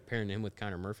good. Pairing him with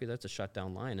Connor Murphy, that's a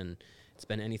shutdown line, and it's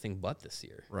been anything but this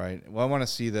year. Right. Well, I want to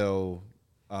see, though,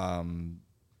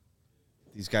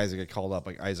 these guys that get called up,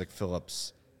 like Isaac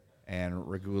Phillips and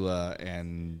Regula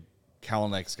and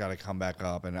Kalynek's got to come back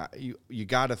up, and you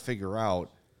got to figure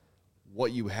out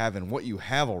what you have and what you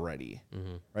have already,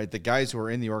 right? The guys who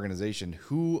are in the organization,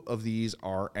 who of these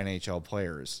are NHL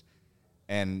players?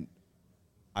 And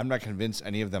I'm not convinced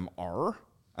any of them are.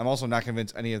 I'm also not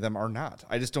convinced any of them are not.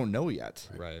 I just don't know yet.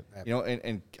 Right.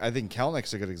 And I think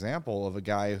Kalynek's a good example of a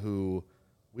guy who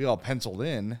we all penciled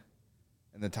in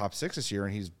the top 6 this year,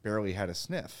 and he's barely had a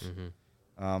sniff.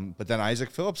 But then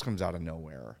Isaac Phillips comes out of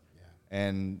nowhere. Yeah.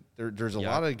 And there's a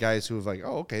lot of guys who have like,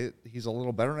 oh, okay, he's a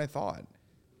little better than I thought.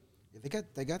 Yeah,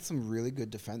 they got some really good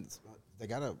defense. They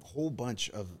got a whole bunch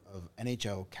of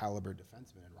NHL caliber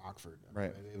defensemen in Rockford. Right.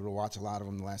 I've been able to watch a lot of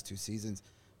them the last 2 seasons.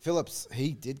 Phillips,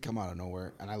 he did come out of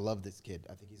nowhere, and I love this kid.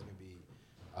 I think he's going to be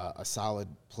a solid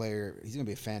player. He's going to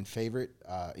be a fan favorite.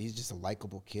 He's just a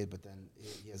likable kid, but then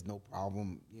he has no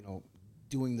problem,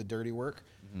 doing the dirty work.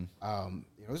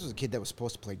 This was a kid that was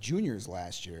supposed to play juniors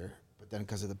last year, but then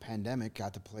because of the pandemic,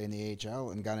 got to play in the AHL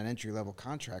and got an entry-level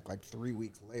contract like 3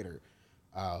 weeks later.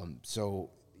 So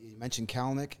you mentioned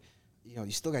Kalynek. You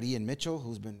still got Ian Mitchell,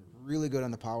 who's been really good on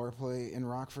the power play in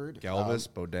Rockford. Galvis,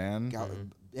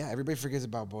 Beaudin. Yeah, everybody forgets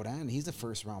about Beaudin. He's a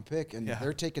first-round pick, and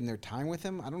they're taking their time with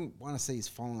him. I don't want to say he's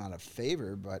fallen out of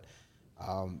favor, but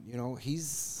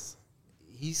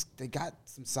they got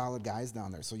some solid guys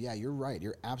down there. So yeah, you're right.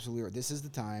 You're absolutely right. This is the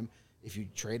time. If you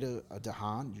trade a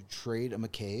DeHaan, you trade a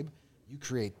McCabe, you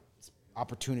create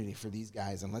opportunity for these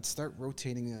guys, and let's start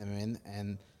rotating them in,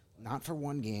 and not for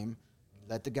one game.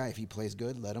 Let the guy, if he plays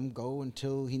good, let him go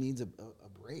until he needs a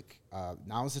break.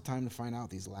 Now is the time to find out.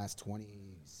 These last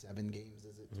 27 games,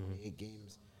 28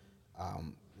 games.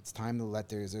 It's time to let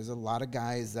there's a lot of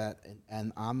guys that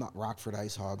and on the Rockford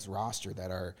Ice Hogs roster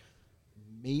that are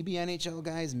maybe NHL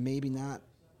guys, maybe not.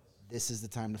 This is the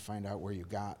time to find out where you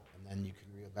got, and then you can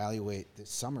reevaluate this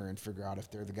summer and figure out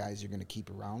if they're the guys you're going to keep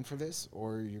around for this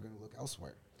or you're going to look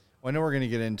elsewhere. Well, I know we're going to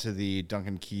get into the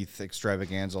Duncan Keith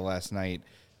extravaganza last night.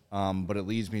 But it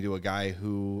leads me to a guy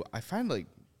who I find like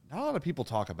not a lot of people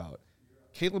talk about,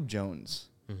 Caleb Jones,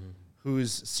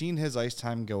 who's seen his ice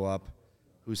time go up,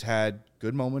 who's had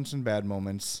good moments and bad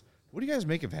moments. What do you guys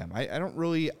make of him?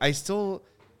 I still,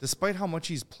 despite how much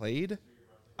he's played,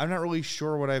 I'm not really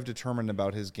sure what I've determined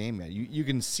about his game yet. You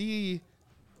can see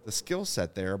the skill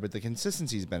set there, but the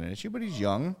consistency's been an issue, but he's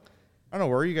young. I don't know,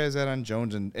 where are you guys at on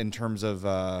Jones in terms of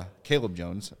Caleb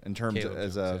Jones, in terms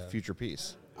as a future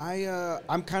piece?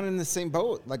 I'm kind of in the same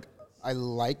boat. Like, I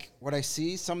like what I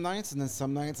see some nights, and then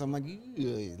some nights I'm like,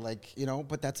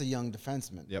 but that's a young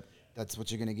defenseman. Yep. That's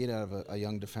what you're going to get out of a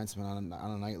young defenseman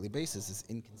on a nightly basis is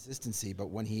inconsistency. But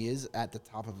when he is at the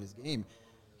top of his game,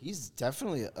 he's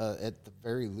definitely, at the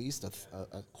very least,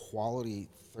 a quality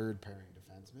third-pairing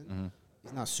defenseman. Mm-hmm.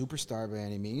 He's not a superstar by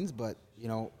any means, but,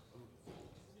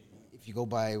 if you go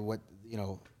by what,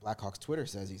 Blackhawks Twitter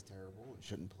says, he's terrible and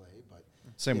shouldn't play. But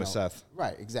Same with Seth.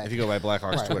 Right, exactly. If you go by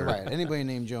Blackhawks Twitter. Right. Anybody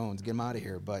named Jones, get him out of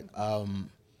here. But,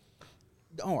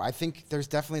 no, I think that's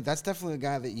definitely a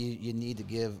guy that you need to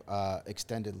give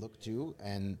extended look to,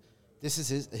 and this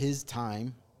is his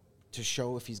time to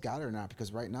show if he's got it or not.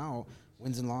 Because right now,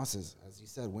 wins and losses, as you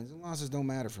said, wins and losses don't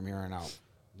matter from here on out.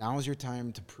 Now is your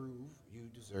time to prove you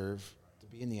deserve to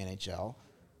be in the NHL,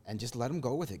 and just let him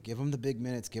go with it. Give him the big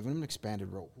minutes. Give him an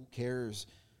expanded role. Who cares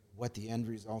what the end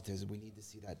result is? We need to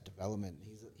see that development.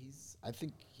 I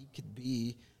think he could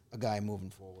be a guy moving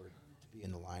forward. Be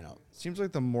in the lineup. Seems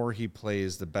like the more he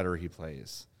plays, the better he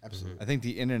plays. Absolutely. I think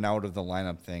the in and out of the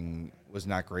lineup thing was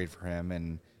not great for him.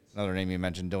 And another name you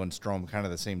mentioned, Dylan Strome, kind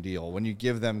of the same deal. When you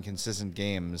give them consistent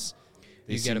games,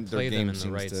 you got to play them in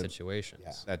the right situations.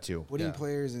 Yeah. That too. Putting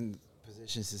players in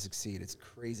positions to succeed, it's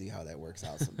crazy how that works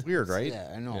out sometimes. Weird, right?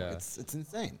 Yeah, I know. Yeah. It's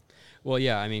insane. Well,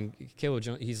 yeah, I mean, Caleb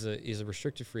Jones, he's a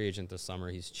restricted free agent this summer.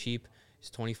 He's cheap. He's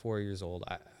 24 years old.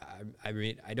 I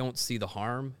mean, I don't see the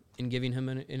harm in giving him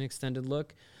an extended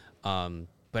look,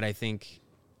 but I think,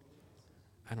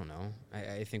 I don't know.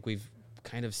 I think we've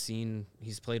kind of seen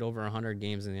he's played over 100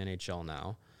 games in the NHL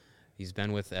now. He's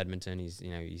been with Edmonton.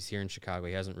 He's here in Chicago.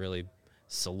 He hasn't really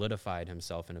solidified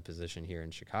himself in a position here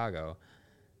in Chicago.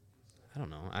 I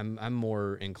don't know. I'm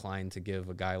more inclined to give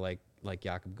a guy like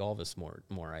Jakub Galvis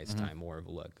more ice time, more of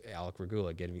a look. Alec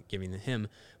Regula, giving him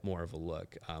more of a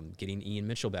look. Getting Ian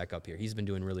Mitchell back up here. He's been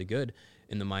doing really good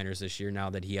in the minors this year now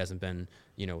that he hasn't been,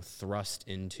 thrust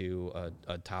into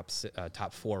a top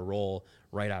four role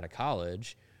right out of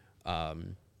college.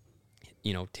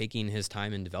 Taking his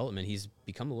time in development, he's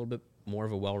become a little bit more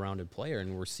of a well-rounded player,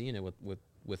 and we're seeing it with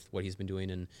what he's been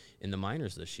doing in the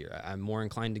minors this year. I'm more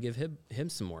inclined to give him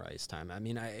some more ice time. I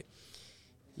mean,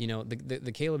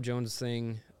 the Caleb Jones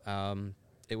thing,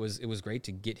 it was great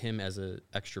to get him as an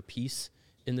extra piece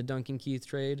in the Duncan Keith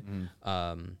trade.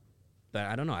 But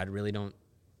I don't know.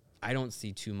 I don't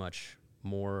see too much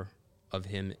more of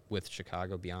him with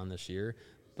Chicago beyond this year.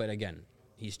 But again,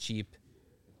 he's cheap.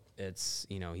 It's,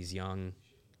 he's young.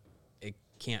 It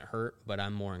can't hurt, but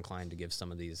I'm more inclined to give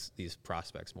some of these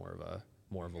prospects more of a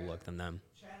look than them.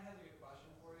 Chad has a good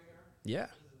question for you here. Yeah.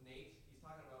 This is Nate. He's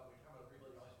talking about, we're talking about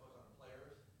rebuilding, you always focus on the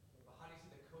players, but how do you see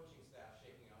the coaching staff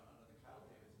shaking out under the Kyle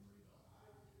Davidson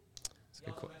rebuild? That's a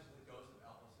good question. Mentioned the ghost of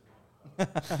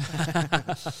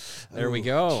Alpha Simone. There we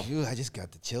go. Phew, I just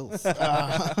got the chills.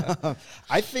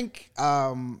 I think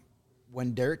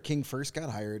when Derek King first got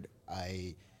hired,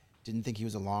 I didn't think he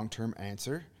was a long-term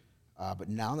answer. But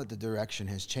now that the direction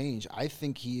has changed, I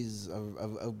think he's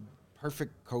a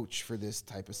perfect coach for this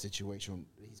type of situation.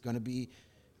 He's going to be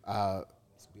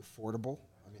affordable.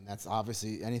 I mean, that's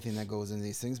obviously anything that goes into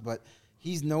these things. But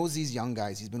he knows these young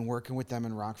guys. He's been working with them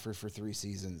in Rockford for 3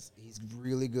 seasons. He's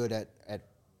really good at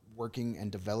working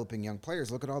and developing young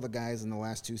players. Look at all the guys in the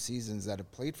last 2 seasons that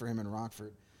have played for him in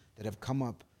Rockford that have come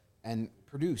up and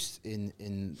produced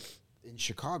in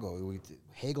Chicago.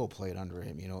 Hagel played under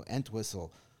him,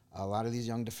 Entwistle. A lot of these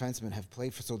young defensemen have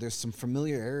played so there's some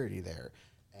familiarity there.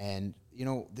 And,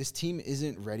 this team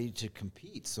isn't ready to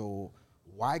compete. So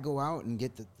why go out and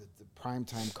get the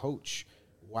primetime coach?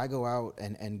 Why go out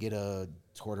and get a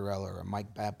Tortorella or a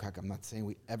Mike Babcock? I'm not saying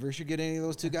we ever should get any of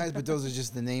those 2 guys, but those are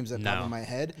just the names that pop in my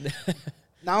head.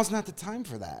 Now's not the time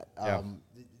for that. Yeah.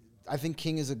 I think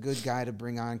King is a good guy to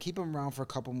bring on. Keep him around for a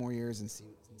couple more years and see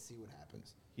what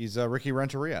happens. He's Ricky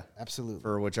Renteria. Absolutely.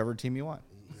 For whichever team you want.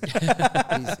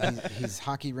 he's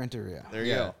hockey Renteria. There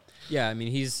you go. Yeah, I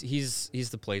mean he's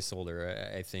the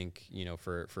placeholder. I think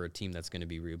for a team that's going to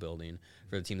be rebuilding,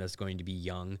 for a team that's going to be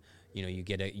young. You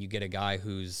get a guy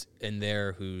who's in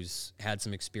there who's had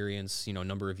some experience. A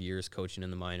number of years coaching in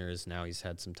the minors. Now he's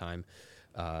had some time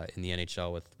in the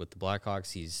NHL with the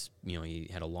Blackhawks. He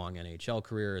had a long NHL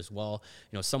career as well.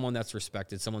 Someone that's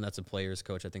respected, someone that's a player's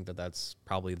coach. I think that's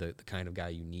probably the kind of guy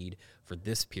you need for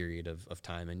this period of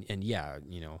time. And yeah,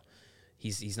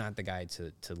 he's not the guy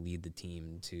to lead the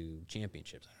team to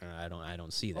championships. I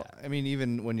don't see that. Well, I mean,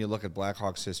 even when you look at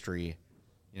Blackhawks history,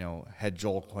 had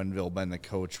Joel Quenneville been the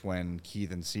coach when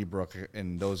Keith and Seabrook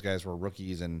and those guys were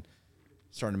rookies and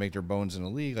starting to make their bones in the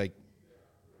league, like,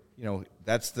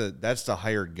 that's the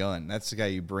hired gun. That's the guy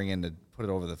you bring in to put it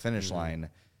over the finish line.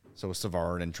 So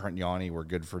Savard and Trent Yawney were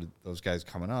good for those guys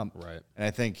coming up. Right. And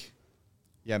I think,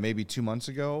 maybe 2 months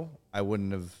ago, I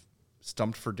wouldn't have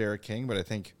stumped for Derek King, but I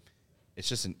think it's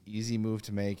just an easy move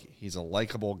to make. He's a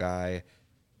likable guy.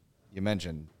 You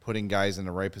mentioned putting guys in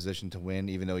the right position to win,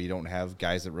 even though you don't have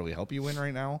guys that really help you win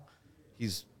right now.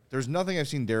 There's nothing I've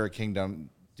seen Derek King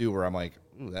do where I'm like,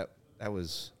 ooh, that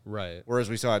was right. Whereas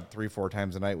we saw it 3-4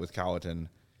 times a night with Colleton.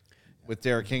 With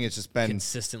Derek King, it's just been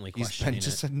consistently He's questioning been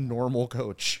just a normal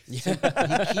coach.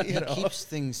 Yeah. He keeps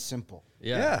things simple.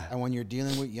 Yeah. And when you're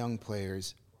dealing with young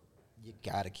players, you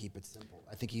got to keep it simple.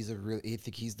 I think he's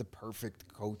the perfect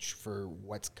coach for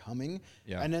what's coming.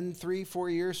 Yeah. And then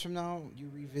 3-4 years from now,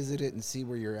 you revisit it and see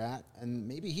where you're at. And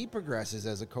maybe he progresses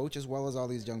as a coach as well as all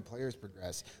these young players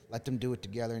progress. Let them do it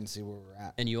together and see where we're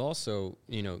at. And you also,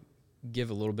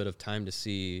 give a little bit of time to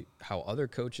see how other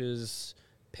coaches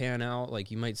pan out.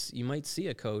 Like you might see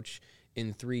a coach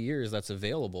in 3 years that's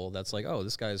available. That's like, oh,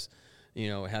 this guy's,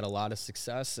 had a lot of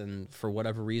success and for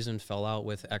whatever reason fell out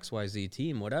with XYZ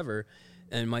team, whatever.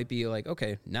 And it might be like,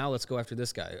 okay, now let's go after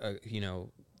this guy,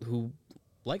 who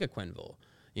like a Quenneville,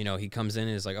 he comes in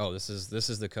and is like, oh, this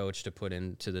is the coach to put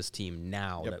into this team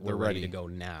now that we're ready to go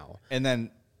now. And then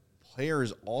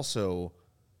players also,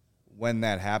 when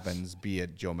that happens, be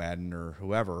it Joe Madden or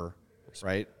whoever,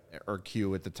 right, or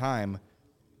Q at the time,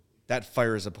 that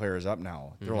fires the players up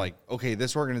now. They're like, okay,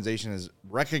 this organization is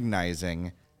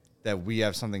recognizing that we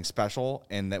have something special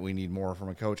and that we need more from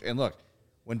a coach. And look,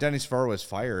 when Dennis Savard was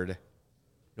fired,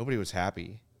 nobody was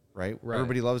happy, right?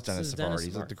 Everybody loves Dennis Savard.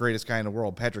 He's like the greatest guy in the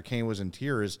world. Patrick Kane was in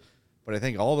tears, but I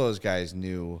think all those guys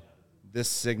knew this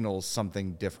signals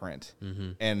something different.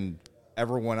 And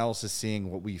everyone else is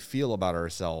seeing what we feel about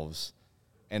ourselves.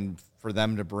 And for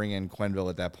them to bring in Quenneville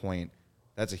at that point,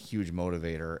 that's a huge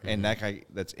motivator. And that guy,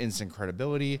 that's instant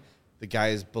credibility. The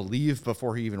guys believe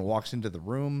before he even walks into the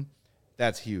room.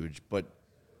 That's huge. But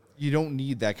you don't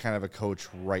need that kind of a coach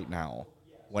right now.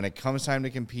 When it comes time to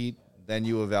compete, then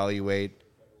you evaluate.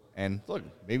 And look,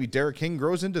 maybe Derek King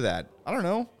grows into that. I don't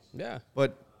know. Yeah.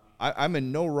 But I'm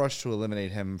in no rush to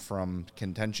eliminate him from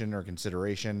contention or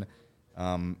consideration.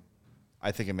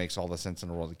 I think it makes all the sense in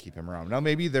the world to keep him around. Now,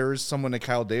 maybe there's someone that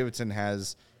Kyle Davidson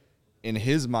has in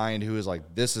his mind who is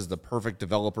like, this is the perfect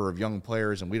developer of young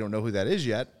players, and we don't know who that is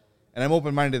yet. And I'm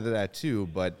open-minded to that too.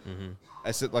 But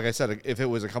like I said, if it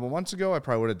was a couple months ago, I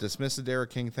probably would have dismissed the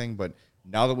Derek King thing. But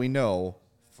now that we know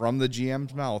from the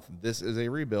GM's mouth this is a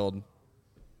rebuild,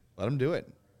 let him do it.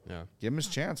 Yeah. Give him his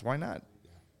chance. Why not?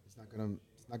 It's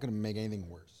not gonna make anything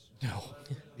worse. No.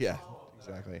 Yeah,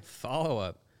 exactly. Follow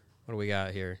up. What do we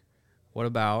got here? What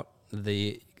about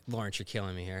Lawrence, you're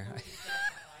killing me here.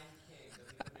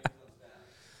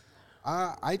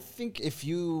 I think if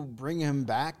you bring him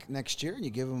back next year and you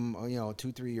give him a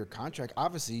 2-3 year contract,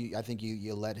 obviously I think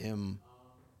you let him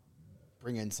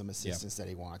bring in some assistance that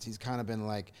he wants. He's kind of been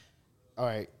like, all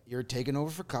right, you're taking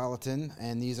over for Colleton,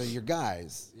 and these are your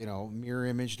guys. Mirror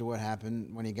image to what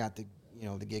happened when he got the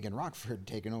gig in Rockford,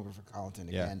 taking over for Colleton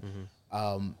again.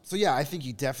 So yeah, I think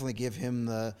you definitely give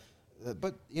him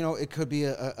but it could be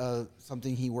a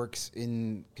something he works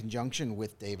in conjunction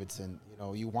with Davidson.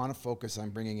 You want to focus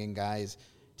on bringing in guys.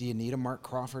 Do you need a Mark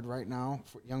Crawford right now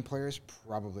for young players?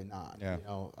 Probably not. Yeah.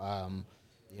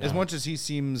 As much as he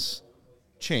seems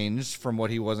changed from what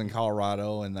he was in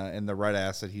Colorado and the red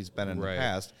ass that he's been in the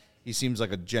past, he seems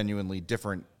like a genuinely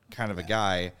different kind of a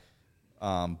guy.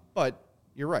 But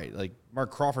you're right. Like Mark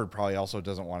Crawford probably also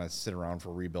doesn't want to sit around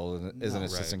for rebuild as an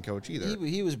assistant coach either.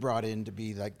 He was brought in to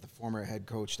be like the former head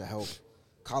coach to help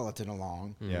Colleton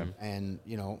along. Yeah. And,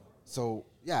 so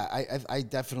yeah, I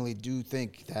definitely do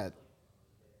think that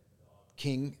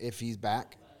King, if he's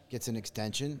back, gets an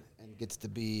extension and gets to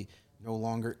be no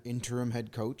longer interim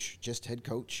head coach, just head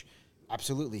coach.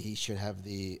 Absolutely, he should have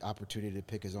the opportunity to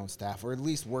pick his own staff, or at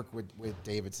least work with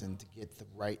Davidson to get the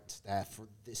right staff for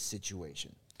this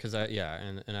situation. Because I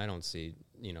don't see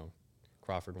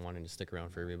Crawford wanting to stick around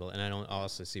for a rebuild, and I don't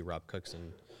also see Rob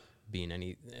Cookson being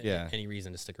any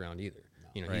reason to stick around either.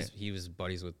 He was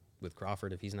buddies with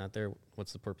Crawford. If he's not there,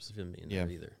 what's the purpose of him being there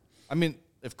either? I mean,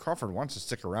 if Crawford wants to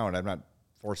stick around, I'm not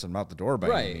forcing him out the door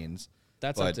by any means.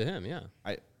 That's up to him, yeah.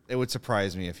 It would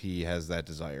surprise me if he has that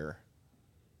desire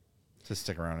to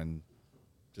stick around and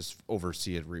just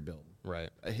oversee a rebuild. Right.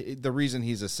 The reason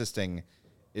he's assisting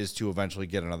is to eventually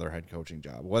get another head coaching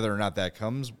job. Whether or not that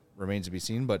comes remains to be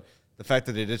seen, but the fact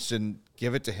that they just didn't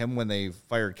give it to him when they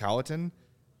fired Colleton,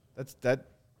 it's a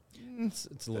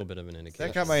little bit of an indication.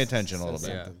 That got my attention a little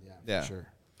bit. Yeah, for sure.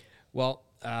 Well,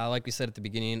 like we said at the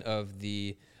beginning of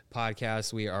the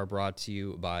podcast, we are brought to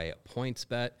you by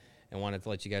PointsBet. And wanted to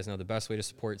let you guys know the best way to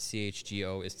support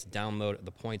CHGO is to download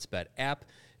the PointsBet app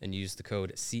and use the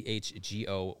code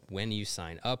CHGO when you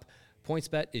sign up.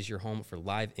 PointsBet is your home for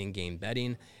live in-game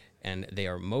betting, and they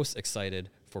are most excited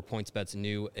for PointsBet's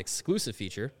new exclusive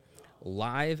feature,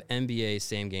 Live NBA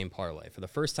Same Game Parlay. For the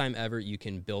first time ever, you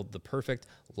can build the perfect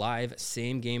live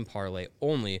same game parlay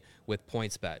only with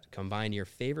PointsBet. Combine your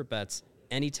favorite bets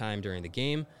anytime during the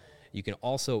game. You can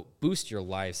also boost your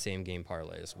live same game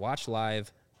parlays. Watch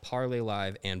live, parlay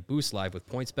live, and boost live with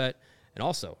PointsBet. And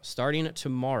also, starting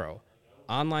tomorrow,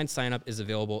 online sign-up is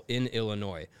available in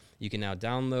Illinois. You can now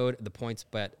download the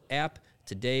PointsBet app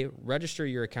today, register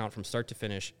your account from start to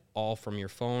finish, all from your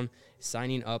phone.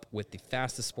 Signing up with the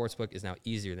fastest sportsbook is now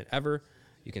easier than ever.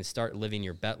 You can start living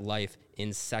your bet life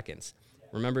in seconds.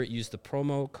 Remember, use the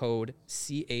promo code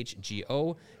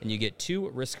CHGO, and you get 2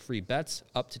 risk-free bets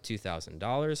up to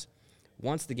 $2,000.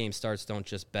 Once the game starts, don't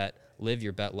just bet. Live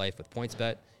your bet life with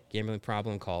PointsBet. Gambling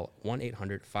problem, call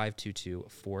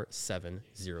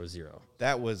 1-800-522-4700.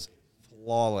 That was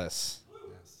flawless.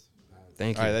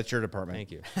 Thank you. All right, that's your department.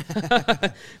 Thank you.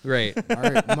 Great.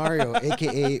 Mario,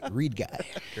 aka Reed Guy.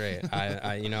 Great.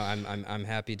 I'm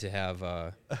happy to have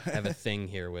a thing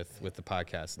here with the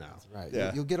podcast now. Right.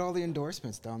 Yeah. You'll get all the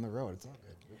endorsements down the road. It's all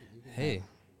good. Hey,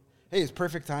 it's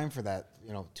perfect time for that.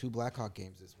 2 Blackhawk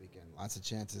games this weekend. Lots of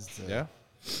chances to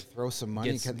throw some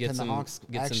money. Can the Hawks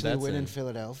actually win in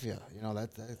Philadelphia?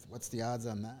 What's the odds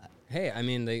on that? Hey, I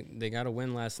mean, they got a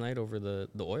win last night over the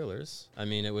Oilers. I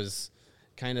mean, it was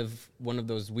kind of one of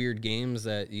those weird games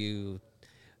that you're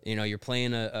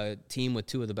playing a team with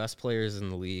 2 of the best players in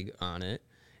the league on it,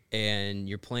 and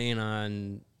you're playing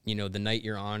on, the night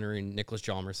you're honoring Nicholas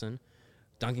Hjalmarsson.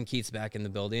 Duncan Keith's back in the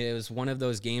building. It was one of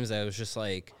those games that was just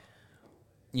like,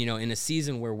 in a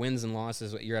season where wins and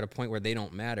losses, you're at a point where they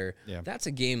don't matter. Yeah. That's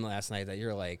a game last night that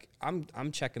you're like,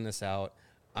 I'm checking this out.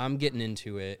 I'm getting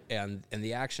into it, and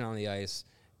the action on the ice,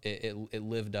 it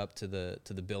lived up to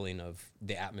the billing of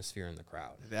the atmosphere in the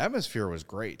crowd. The atmosphere was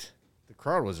great. The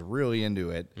crowd was really into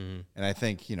it, and I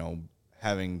think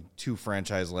having 2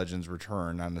 franchise legends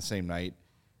return on the same night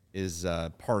is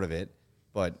part of it.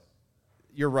 But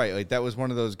you're right; like that was one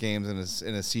of those games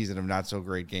in a season of not so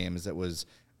great games that was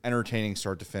entertaining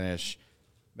start to finish.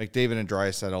 McDavid and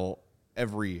Draisaitl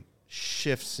every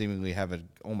shift seemingly have a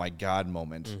oh my god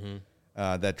moment.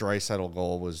 That Draisaitl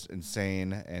goal was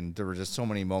insane, and there were just so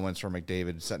many moments where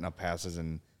McDavid setting up passes,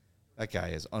 and that guy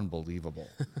is unbelievable.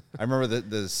 I remember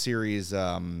the series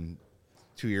 2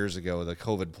 years ago, the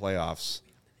COVID playoffs.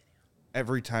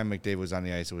 Every time McDavid was on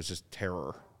the ice, it was just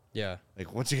terror. Yeah.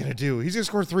 Like, what's he going to do? He's going to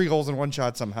score 3 goals in one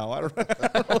shot somehow. I don't know.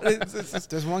 It's just,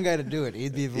 There's one guy to do it.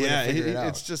 He'd be able to figure it out.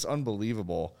 It's just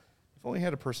unbelievable. If only he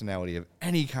had a personality of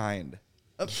any kind.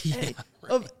 Of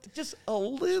just a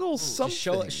little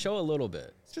something. Show a little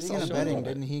bit. Speaking of betting,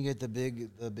 didn't he get the big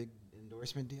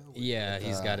endorsement deal? Yeah,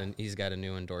 he's got a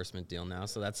new endorsement deal now.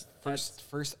 So that's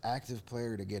first active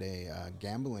player to get a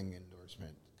gambling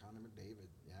endorsement. Connor McDavid.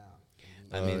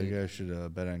 Yeah. I mean, you guys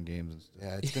should bet on games and stuff.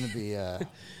 Yeah, it's gonna be.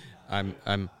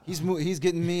 I'm. He's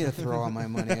getting me to throw all my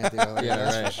money at the Oilers.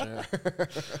 Yeah, right. For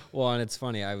sure. Well, and it's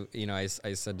funny. I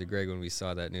said to Greg when we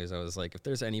saw that news, I was like, if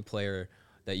there's any player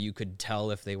that you could tell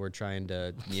if they were trying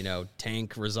to,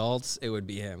 tank results, it would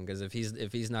be him. Because if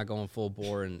he's not going full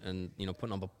bore and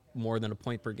putting up more than a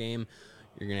point per game,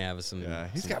 you're gonna have some. Yeah,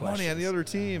 he's some got questions. money on the other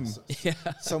team. Yeah.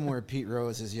 Somewhere Pete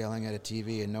Rose is yelling at a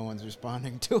TV and no one's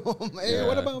responding to him. Hey,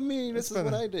 what about me? This is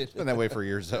what I did. It's been that way for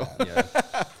years, though. Yeah.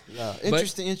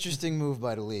 Interesting move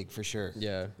by the league for sure.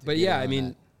 Yeah, but yeah, I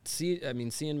mean, seeing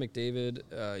McDavid,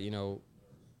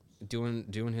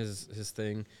 doing his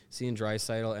thing, seeing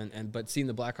Draisaitl, but seeing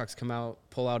the Blackhawks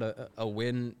pull out a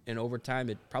win in overtime.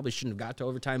 It probably shouldn't have got to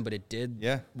overtime, but it did.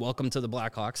 Yeah. Welcome to the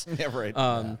Blackhawks. Yeah, right.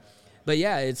 But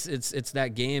yeah, it's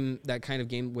that game, that kind of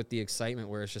game with the excitement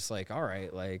where it's just like, all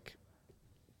right, like,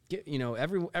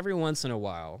 every once in a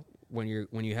while when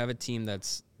you have a team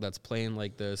that's playing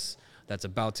like this, that's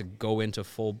about to go into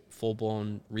full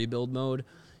blown rebuild mode,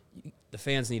 the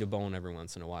fans need a bone every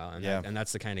once in a while, and Yeah. and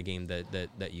that's the kind of game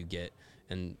that you get.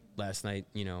 And last night,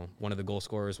 one of the goal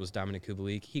scorers was Dominic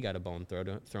Kubalik. He got a bone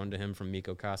thrown to him from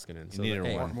Mikko Koskinen. So needed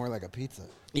one. More like a pizza.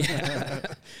 Yeah.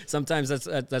 Sometimes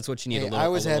that's what you need. Hey, a little. I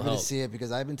was a little happy help. to see it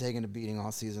because I've been taking a beating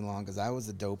all season long because I was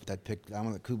the dope that picked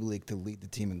Dominic Kubalik to lead the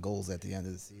team in goals at the end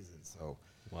of the season. So,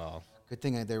 Wow. good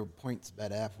thing their points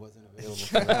bet app wasn't available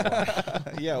for that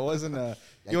one. Yeah, it wasn't at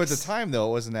the time though,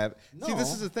 it wasn't that. See, this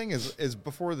No. is the thing is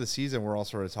before the season, we're all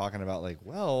sort of talking about like,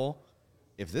 well,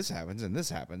 if this happens and this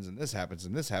happens and this happens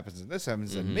and this happens and this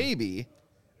happens, then maybe.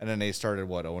 And then they started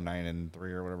 9-3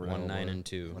 or whatever.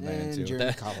 1-9-2. 1-9-2.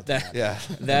 Jeremy Colleton. Yeah,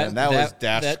 That and that was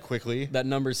dashed quickly. That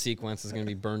number sequence is going to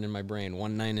be burned in my brain.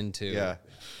 1-9-2.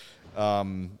 Yeah.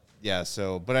 Yeah.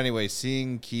 So, but anyway,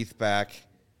 seeing Keith back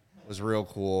was real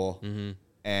cool,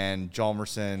 and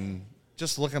Hjalmarsson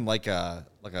just looking like a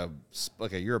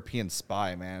European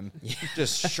spy, man.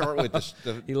 Just sharp with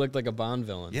the. He looked like a Bond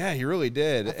villain. Yeah, he really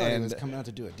did. I thought he and was coming out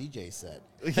to do a DJ set.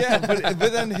 yeah,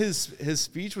 but then his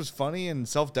speech was funny and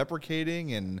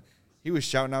self-deprecating, and he was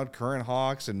shouting out current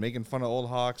Hawks and making fun of old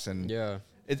Hawks, and Yeah.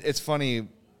 it's funny.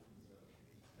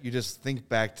 You just think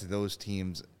back to those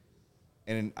teams,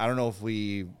 and I don't know if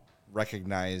we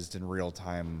recognized in real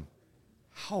time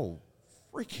how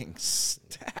freaking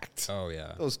stacked. Oh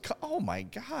yeah. Oh my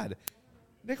God,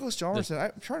 Nicholas Hjalmarsson.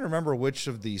 I'm trying to remember which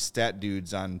of the stat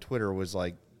dudes on Twitter was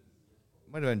like,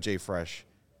 might have been Jay Fresh,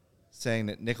 saying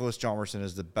that Nicholas Hjalmarsson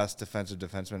is the best defensive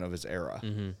defenseman of his era,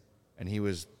 and he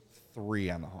was 3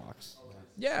 on the Hawks.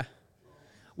 Yeah.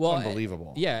 Well,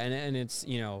 Unbelievable. Yeah, and it's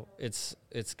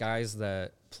it's guys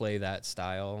that play that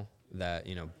style that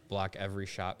block every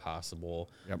shot possible.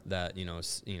 Yep. That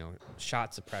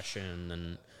shot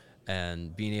suppression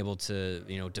and being able to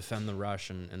defend the rush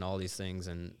and all these things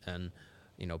and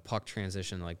puck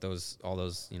transition, like all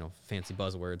those fancy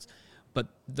buzzwords. But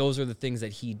those are the things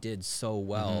that he did so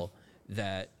well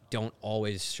that don't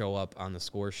always show up on the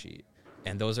score sheet.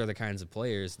 And those are the kinds of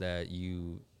players that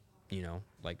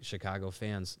like Chicago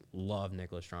fans love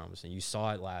Nicholas Hjalmarsson. You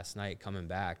saw it last night coming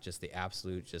back, just the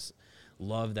absolute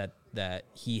love that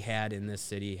he had in this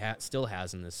city, still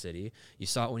has in this city. You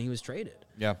saw it when he was traded.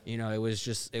 Yeah. It was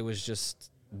just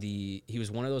he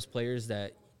was one of those players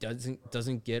that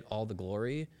doesn't get all the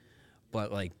glory,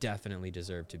 but like definitely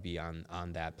deserved to be on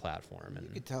that platform. And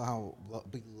You can tell how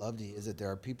beloved he is that there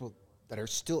are people that are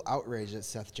still outraged that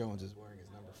Seth Jones is wearing his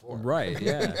number 4. right,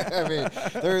 yeah. I mean,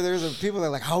 there's people that are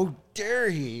like, how dare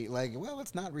he? Like, well,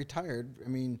 it's not retired. I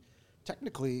mean,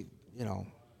 technically,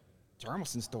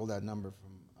 Hjalmarsson stole that number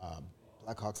from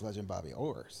Blackhawks legend Bobby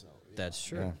Orr. So That's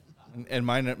true. Yeah. And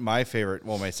my favorite,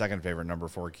 my second favorite, number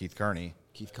 4, Keith Kearney.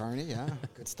 Keith Kearney, yeah,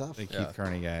 good stuff. Big Keith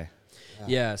Kearney guy.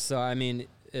 Yeah, so I mean,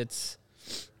 it's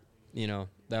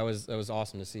that was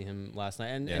awesome to see him last night,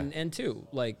 and too,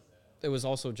 like, it was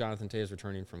also Jonathan Toews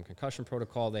returning from concussion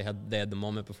protocol. They had the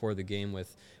moment before the game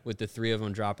with the 3 of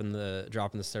them dropping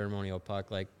the ceremonial puck.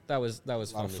 Like that was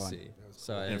fun to see.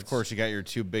 So And of course, you got your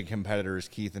 2 big competitors,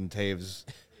 Keith and Taves.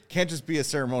 Can't just be a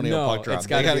ceremonial puck drop. It's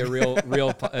got to be a real.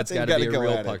 It's got to be a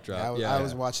real puck drop. I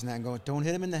was watching that and going, "Don't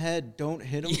hit him in the head! Don't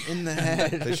hit him in the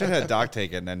head!" They should have had Doc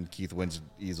take it, and then Keith wins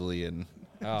easily and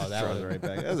that throws was it right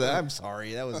back. I'm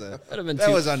sorry, that been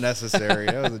was unnecessary.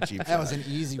 That was a cheap shot. That was an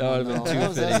easy That one. would've been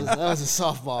though. too That was a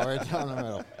softball right down the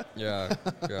middle. Yeah.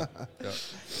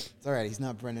 It's all right. He's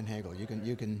not Brendan Hagel. You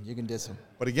can diss him.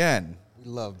 But again,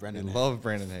 We love Brendan. we Hagel. love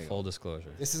Brandon Hagel. Full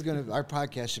disclosure. This is our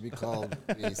podcast should be called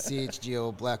the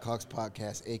CHGO Blackhawks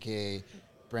Podcast, aka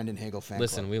Brendan Hagel Fan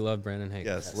Listen, Club. we love Brandon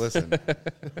Hagel. Yes, listen.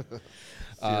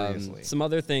 Seriously. Some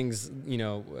other things,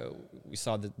 we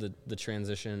saw the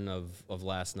transition of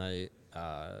last night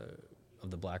of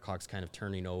the Blackhawks kind of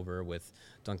turning over with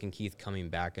Duncan Keith coming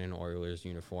back in an Oilers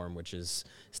uniform, which is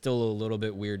still a little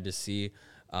bit weird to see.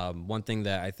 One thing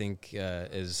that I think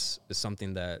is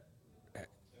something that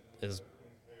has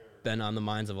been on the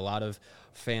minds of a lot of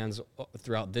fans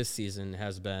throughout this season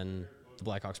has been the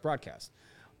Blackhawks broadcast.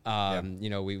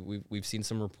 We've seen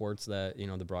some reports that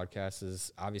the broadcast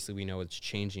is obviously, we know it's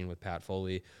changing with Pat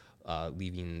Foley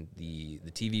leaving the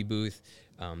TV booth.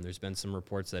 There's been some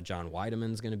reports that John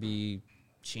Weideman's going to be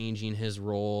changing his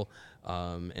role,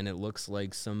 and it looks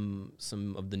like some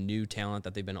of the new talent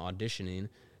that they've been auditioning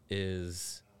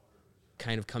is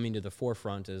kind of coming to the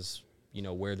forefront as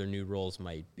where their new roles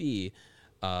might be.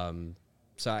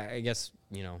 So I guess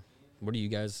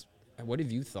what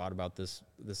have you thought about this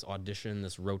audition,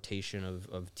 this rotation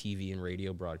of TV and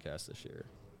radio broadcast this year?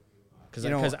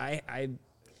 Because I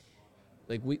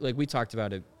like we talked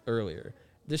about it earlier.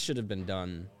 This should have been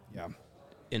done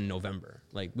in November.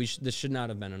 Like this should not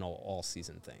have been an all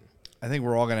season thing. I think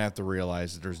we're all going to have to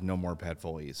realize that there's no more Pat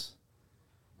Foley's.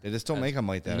 They just don't make them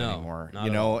like that anymore, you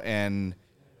know, and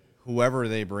whoever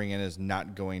they bring in is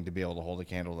not going to be able to hold a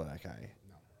candle to that guy.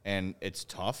 No. And it's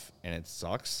tough, and it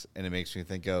sucks, and it makes me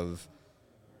think of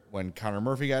when Connor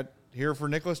Murphy got here for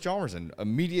Nicholas Chalmerson.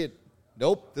 Immediate,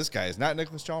 nope, this guy is not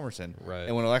Nicholas Chalmerson. Right.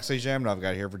 And when Alexei Zhamnov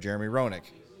got here for Jeremy Roenick,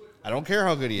 I don't care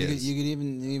how good he is. You could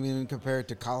even compare it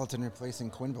to Colleton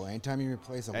replacing Quinville. Anytime you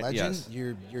replace a legend, yes.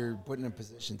 you're put in a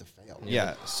position to fail.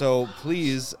 Yeah, so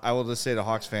please, I will just say to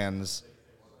Hawks fans,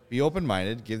 be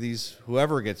open-minded, give these,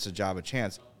 whoever gets a job, a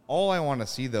chance. All I want to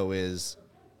see, though, is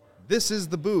this is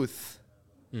the booth.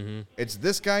 Mm-hmm. It's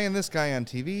this guy and this guy on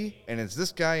TV, and it's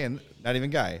this guy and not even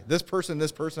guy. This person on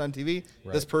TV,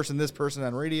 right. this person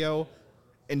on radio,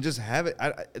 and just have it.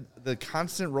 The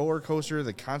constant roller coaster,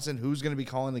 the constant who's going to be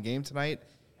calling the game tonight,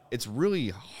 it's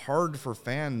really hard for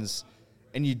fans.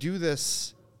 And you do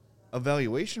this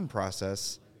evaluation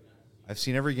process. I've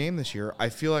seen every game this year. I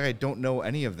feel like I don't know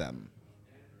any of them.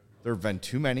 There have been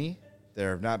too many.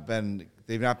 They've not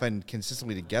been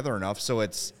consistently together enough. So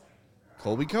it's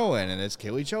Colby Cohen and it's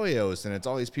Kaylee Chelios and it's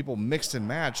all these people mixed and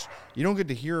matched. You don't get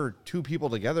to hear two people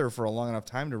together for a long enough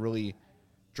time to really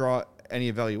draw any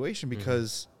evaluation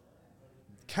because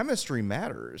chemistry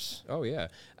matters. Oh, yeah.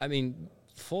 I mean,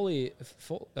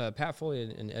 Pat Foley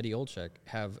and Eddie Olczyk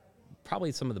have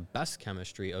probably some of the best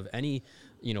chemistry of any,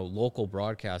 local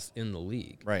broadcast in the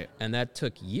league. Right. And that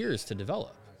took years to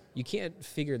develop. You can't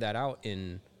figure that out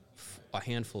in a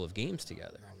handful of games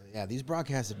together. Yeah, these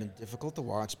broadcasts have been difficult to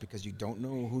watch because you don't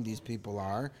know who these people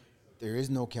are. There is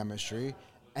no chemistry,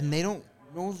 and they don't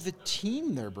know the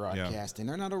team they're broadcasting.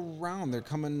 Yeah. They're not around. They're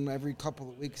coming every couple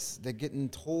of weeks. They're getting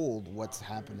told what's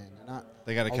happening. They're not.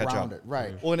 They got to catch up. It.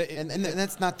 Right. Well, and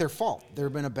that's not their fault. They're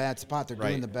in a bad spot. They're right.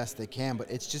 doing the best they can, but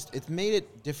it's made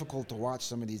it difficult to watch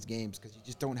some of these games because you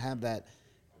just don't have that.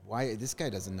 Why this guy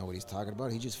doesn't know what he's talking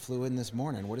about? He just flew in this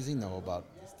morning. What does he know about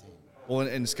this team? Well,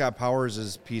 and Scott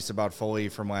Powers' piece about Foley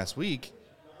from last week,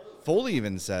 Foley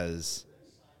even says,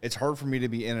 it's hard for me to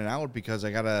be in and out because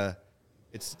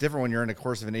it's different when you're in the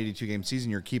course of an 82-game season.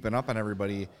 You're keeping up on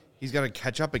everybody. He's got to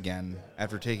catch up again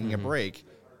after taking a break.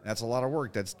 That's a lot of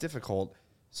work. That's difficult.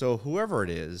 So whoever it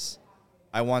is,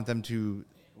 I want them to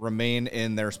remain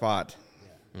in their spot.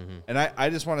 Yeah. Mm-hmm. And I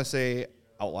just want to say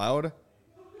out loud,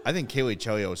 I think Kaylee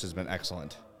Chelios has been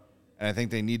excellent. And I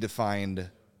think they need to find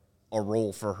a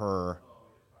role for her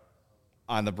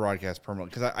on the broadcast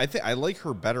permanently. Because I like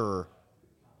her better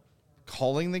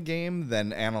calling the game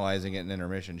than analyzing it in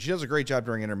intermission. She does a great job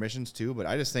during intermissions too, but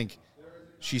I just think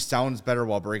she sounds better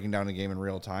while breaking down the game in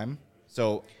real time.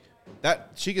 So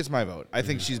that she gets my vote. I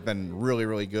think she's been really,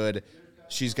 really good.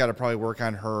 She's got to probably work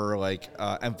on her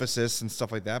emphasis and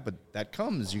stuff like that, but that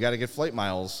comes. You got to get flight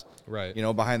miles, right?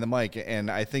 Behind the mic, and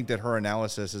I think that her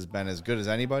analysis has been as good as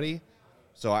anybody.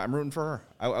 So I'm rooting for her.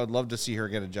 I would love to see her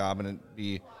get a job, and it'd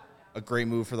be a great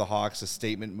move for the Hawks, a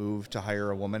statement move to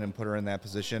hire a woman and put her in that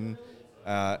position.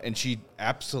 And she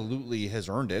absolutely has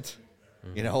earned it.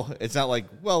 Mm-hmm. It's not like,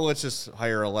 well, let's just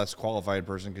hire a less qualified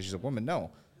person because she's a woman.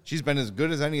 No, she's been as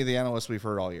good as any of the analysts we've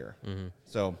heard all year. Mm-hmm.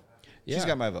 So she's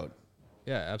got my vote.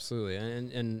 Yeah, absolutely.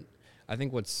 And I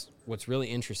think what's really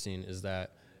interesting is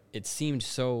that it seemed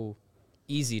so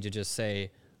easy to just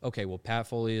say, okay, well, Pat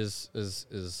Foley is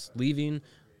leaving,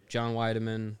 John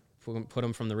Weideman, put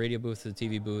him from the radio booth to the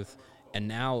TV booth, and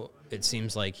now it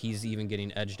seems like he's even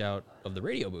getting edged out of the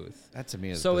radio booth. That to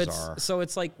me is bizarre.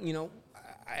 It's like,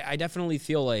 I definitely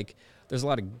feel like there's a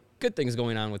lot of good things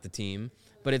going on with the team,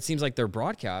 but it seems like their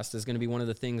broadcast is going to be one of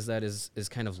the things that is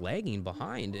kind of lagging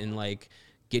behind in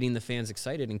getting the fans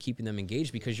excited and keeping them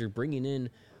engaged, because you're bringing in,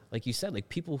 like you said,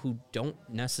 people who don't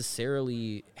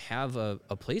necessarily have a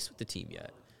place with the team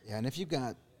yet. Yeah, and if you've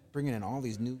got bringing in all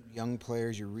these new young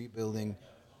players, you're rebuilding.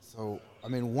 So, I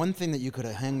mean, one thing that you could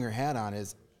hang your hat on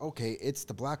is, okay, it's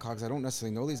the Blackhawks. I don't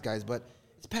necessarily know these guys, but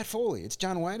it's Pat Foley. It's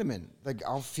John Weideman.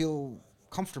 I'll feel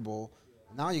comfortable.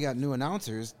 Now you got new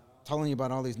announcers telling you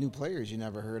about all these new players you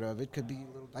never heard of. It could be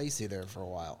a little dicey there for a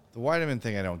while. The Weideman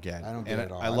thing I don't get. I don't get it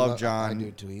at all. I love John. I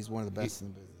do too. He's one of the best in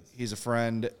the business. He's a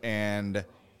friend, and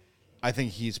I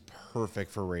think he's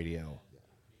perfect for radio.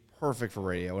 Perfect for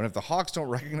radio. And if the Hawks don't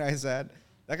recognize that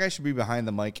guy should be behind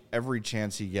the mic every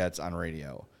chance he gets on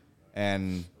radio.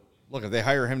 And look, if they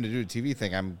hire him to do the TV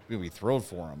thing, I'm going to be thrilled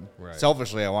for him. Right.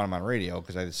 Selfishly, I want him on radio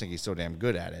because I just think he's so damn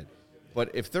good at it.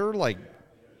 But if they're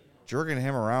jerking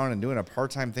him around and doing a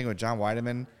part-time thing with John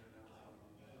Weideman,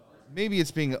 maybe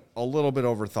it's being a little bit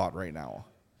overthought right now.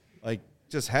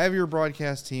 Just have your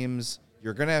broadcast teams.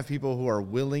 You're going to have people who are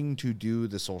willing to do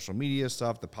the social media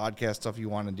stuff, the podcast stuff you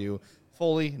want to do.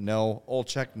 Foley, no.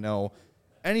 Olczyk, no.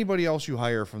 anybody else you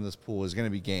hire from this pool is going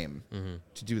to be game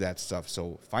to do that stuff.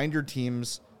 So find your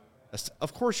teams.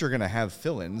 Of course, you're going to have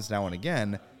fill-ins now and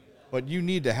again, but you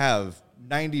need to have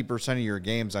 90% of your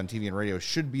games on TV and radio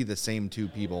should be the same two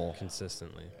people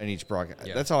consistently in each broadcast.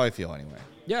 Yeah. That's how I feel anyway.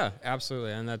 Yeah,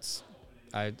 absolutely. And that's,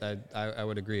 I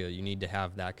would agree. You need to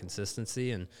have that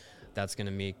consistency, and that's going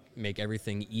to make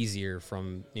everything easier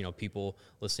from, people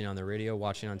listening on the radio,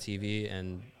 watching on TV,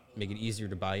 and make it easier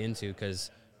to buy into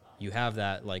because you have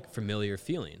that like familiar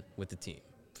feeling with the team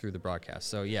through the broadcast.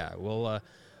 So yeah, we'll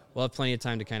have plenty of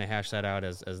time to kind of hash that out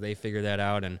as they figure that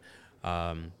out. And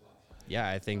yeah,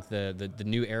 I think the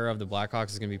new era of the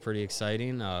Blackhawks is going to be pretty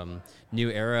exciting. New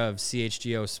era of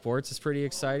CHGO sports is pretty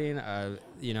exciting.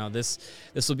 This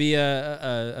will be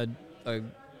a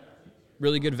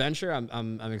really good venture.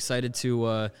 I'm excited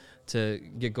to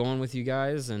get going with you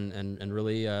guys and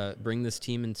really bring this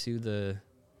team into the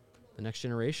next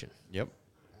generation. Yep.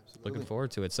 Looking forward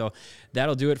to it. So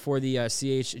that'll do it for the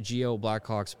CHGO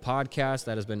Blackhawks podcast.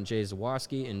 That has been Jay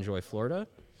Zawoski. Enjoy Florida.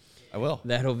 I will.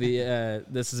 That'll be.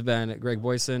 This has been Greg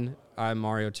Boyson. I'm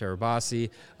Mario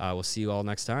Terabasi. We'll see you all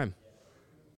next time.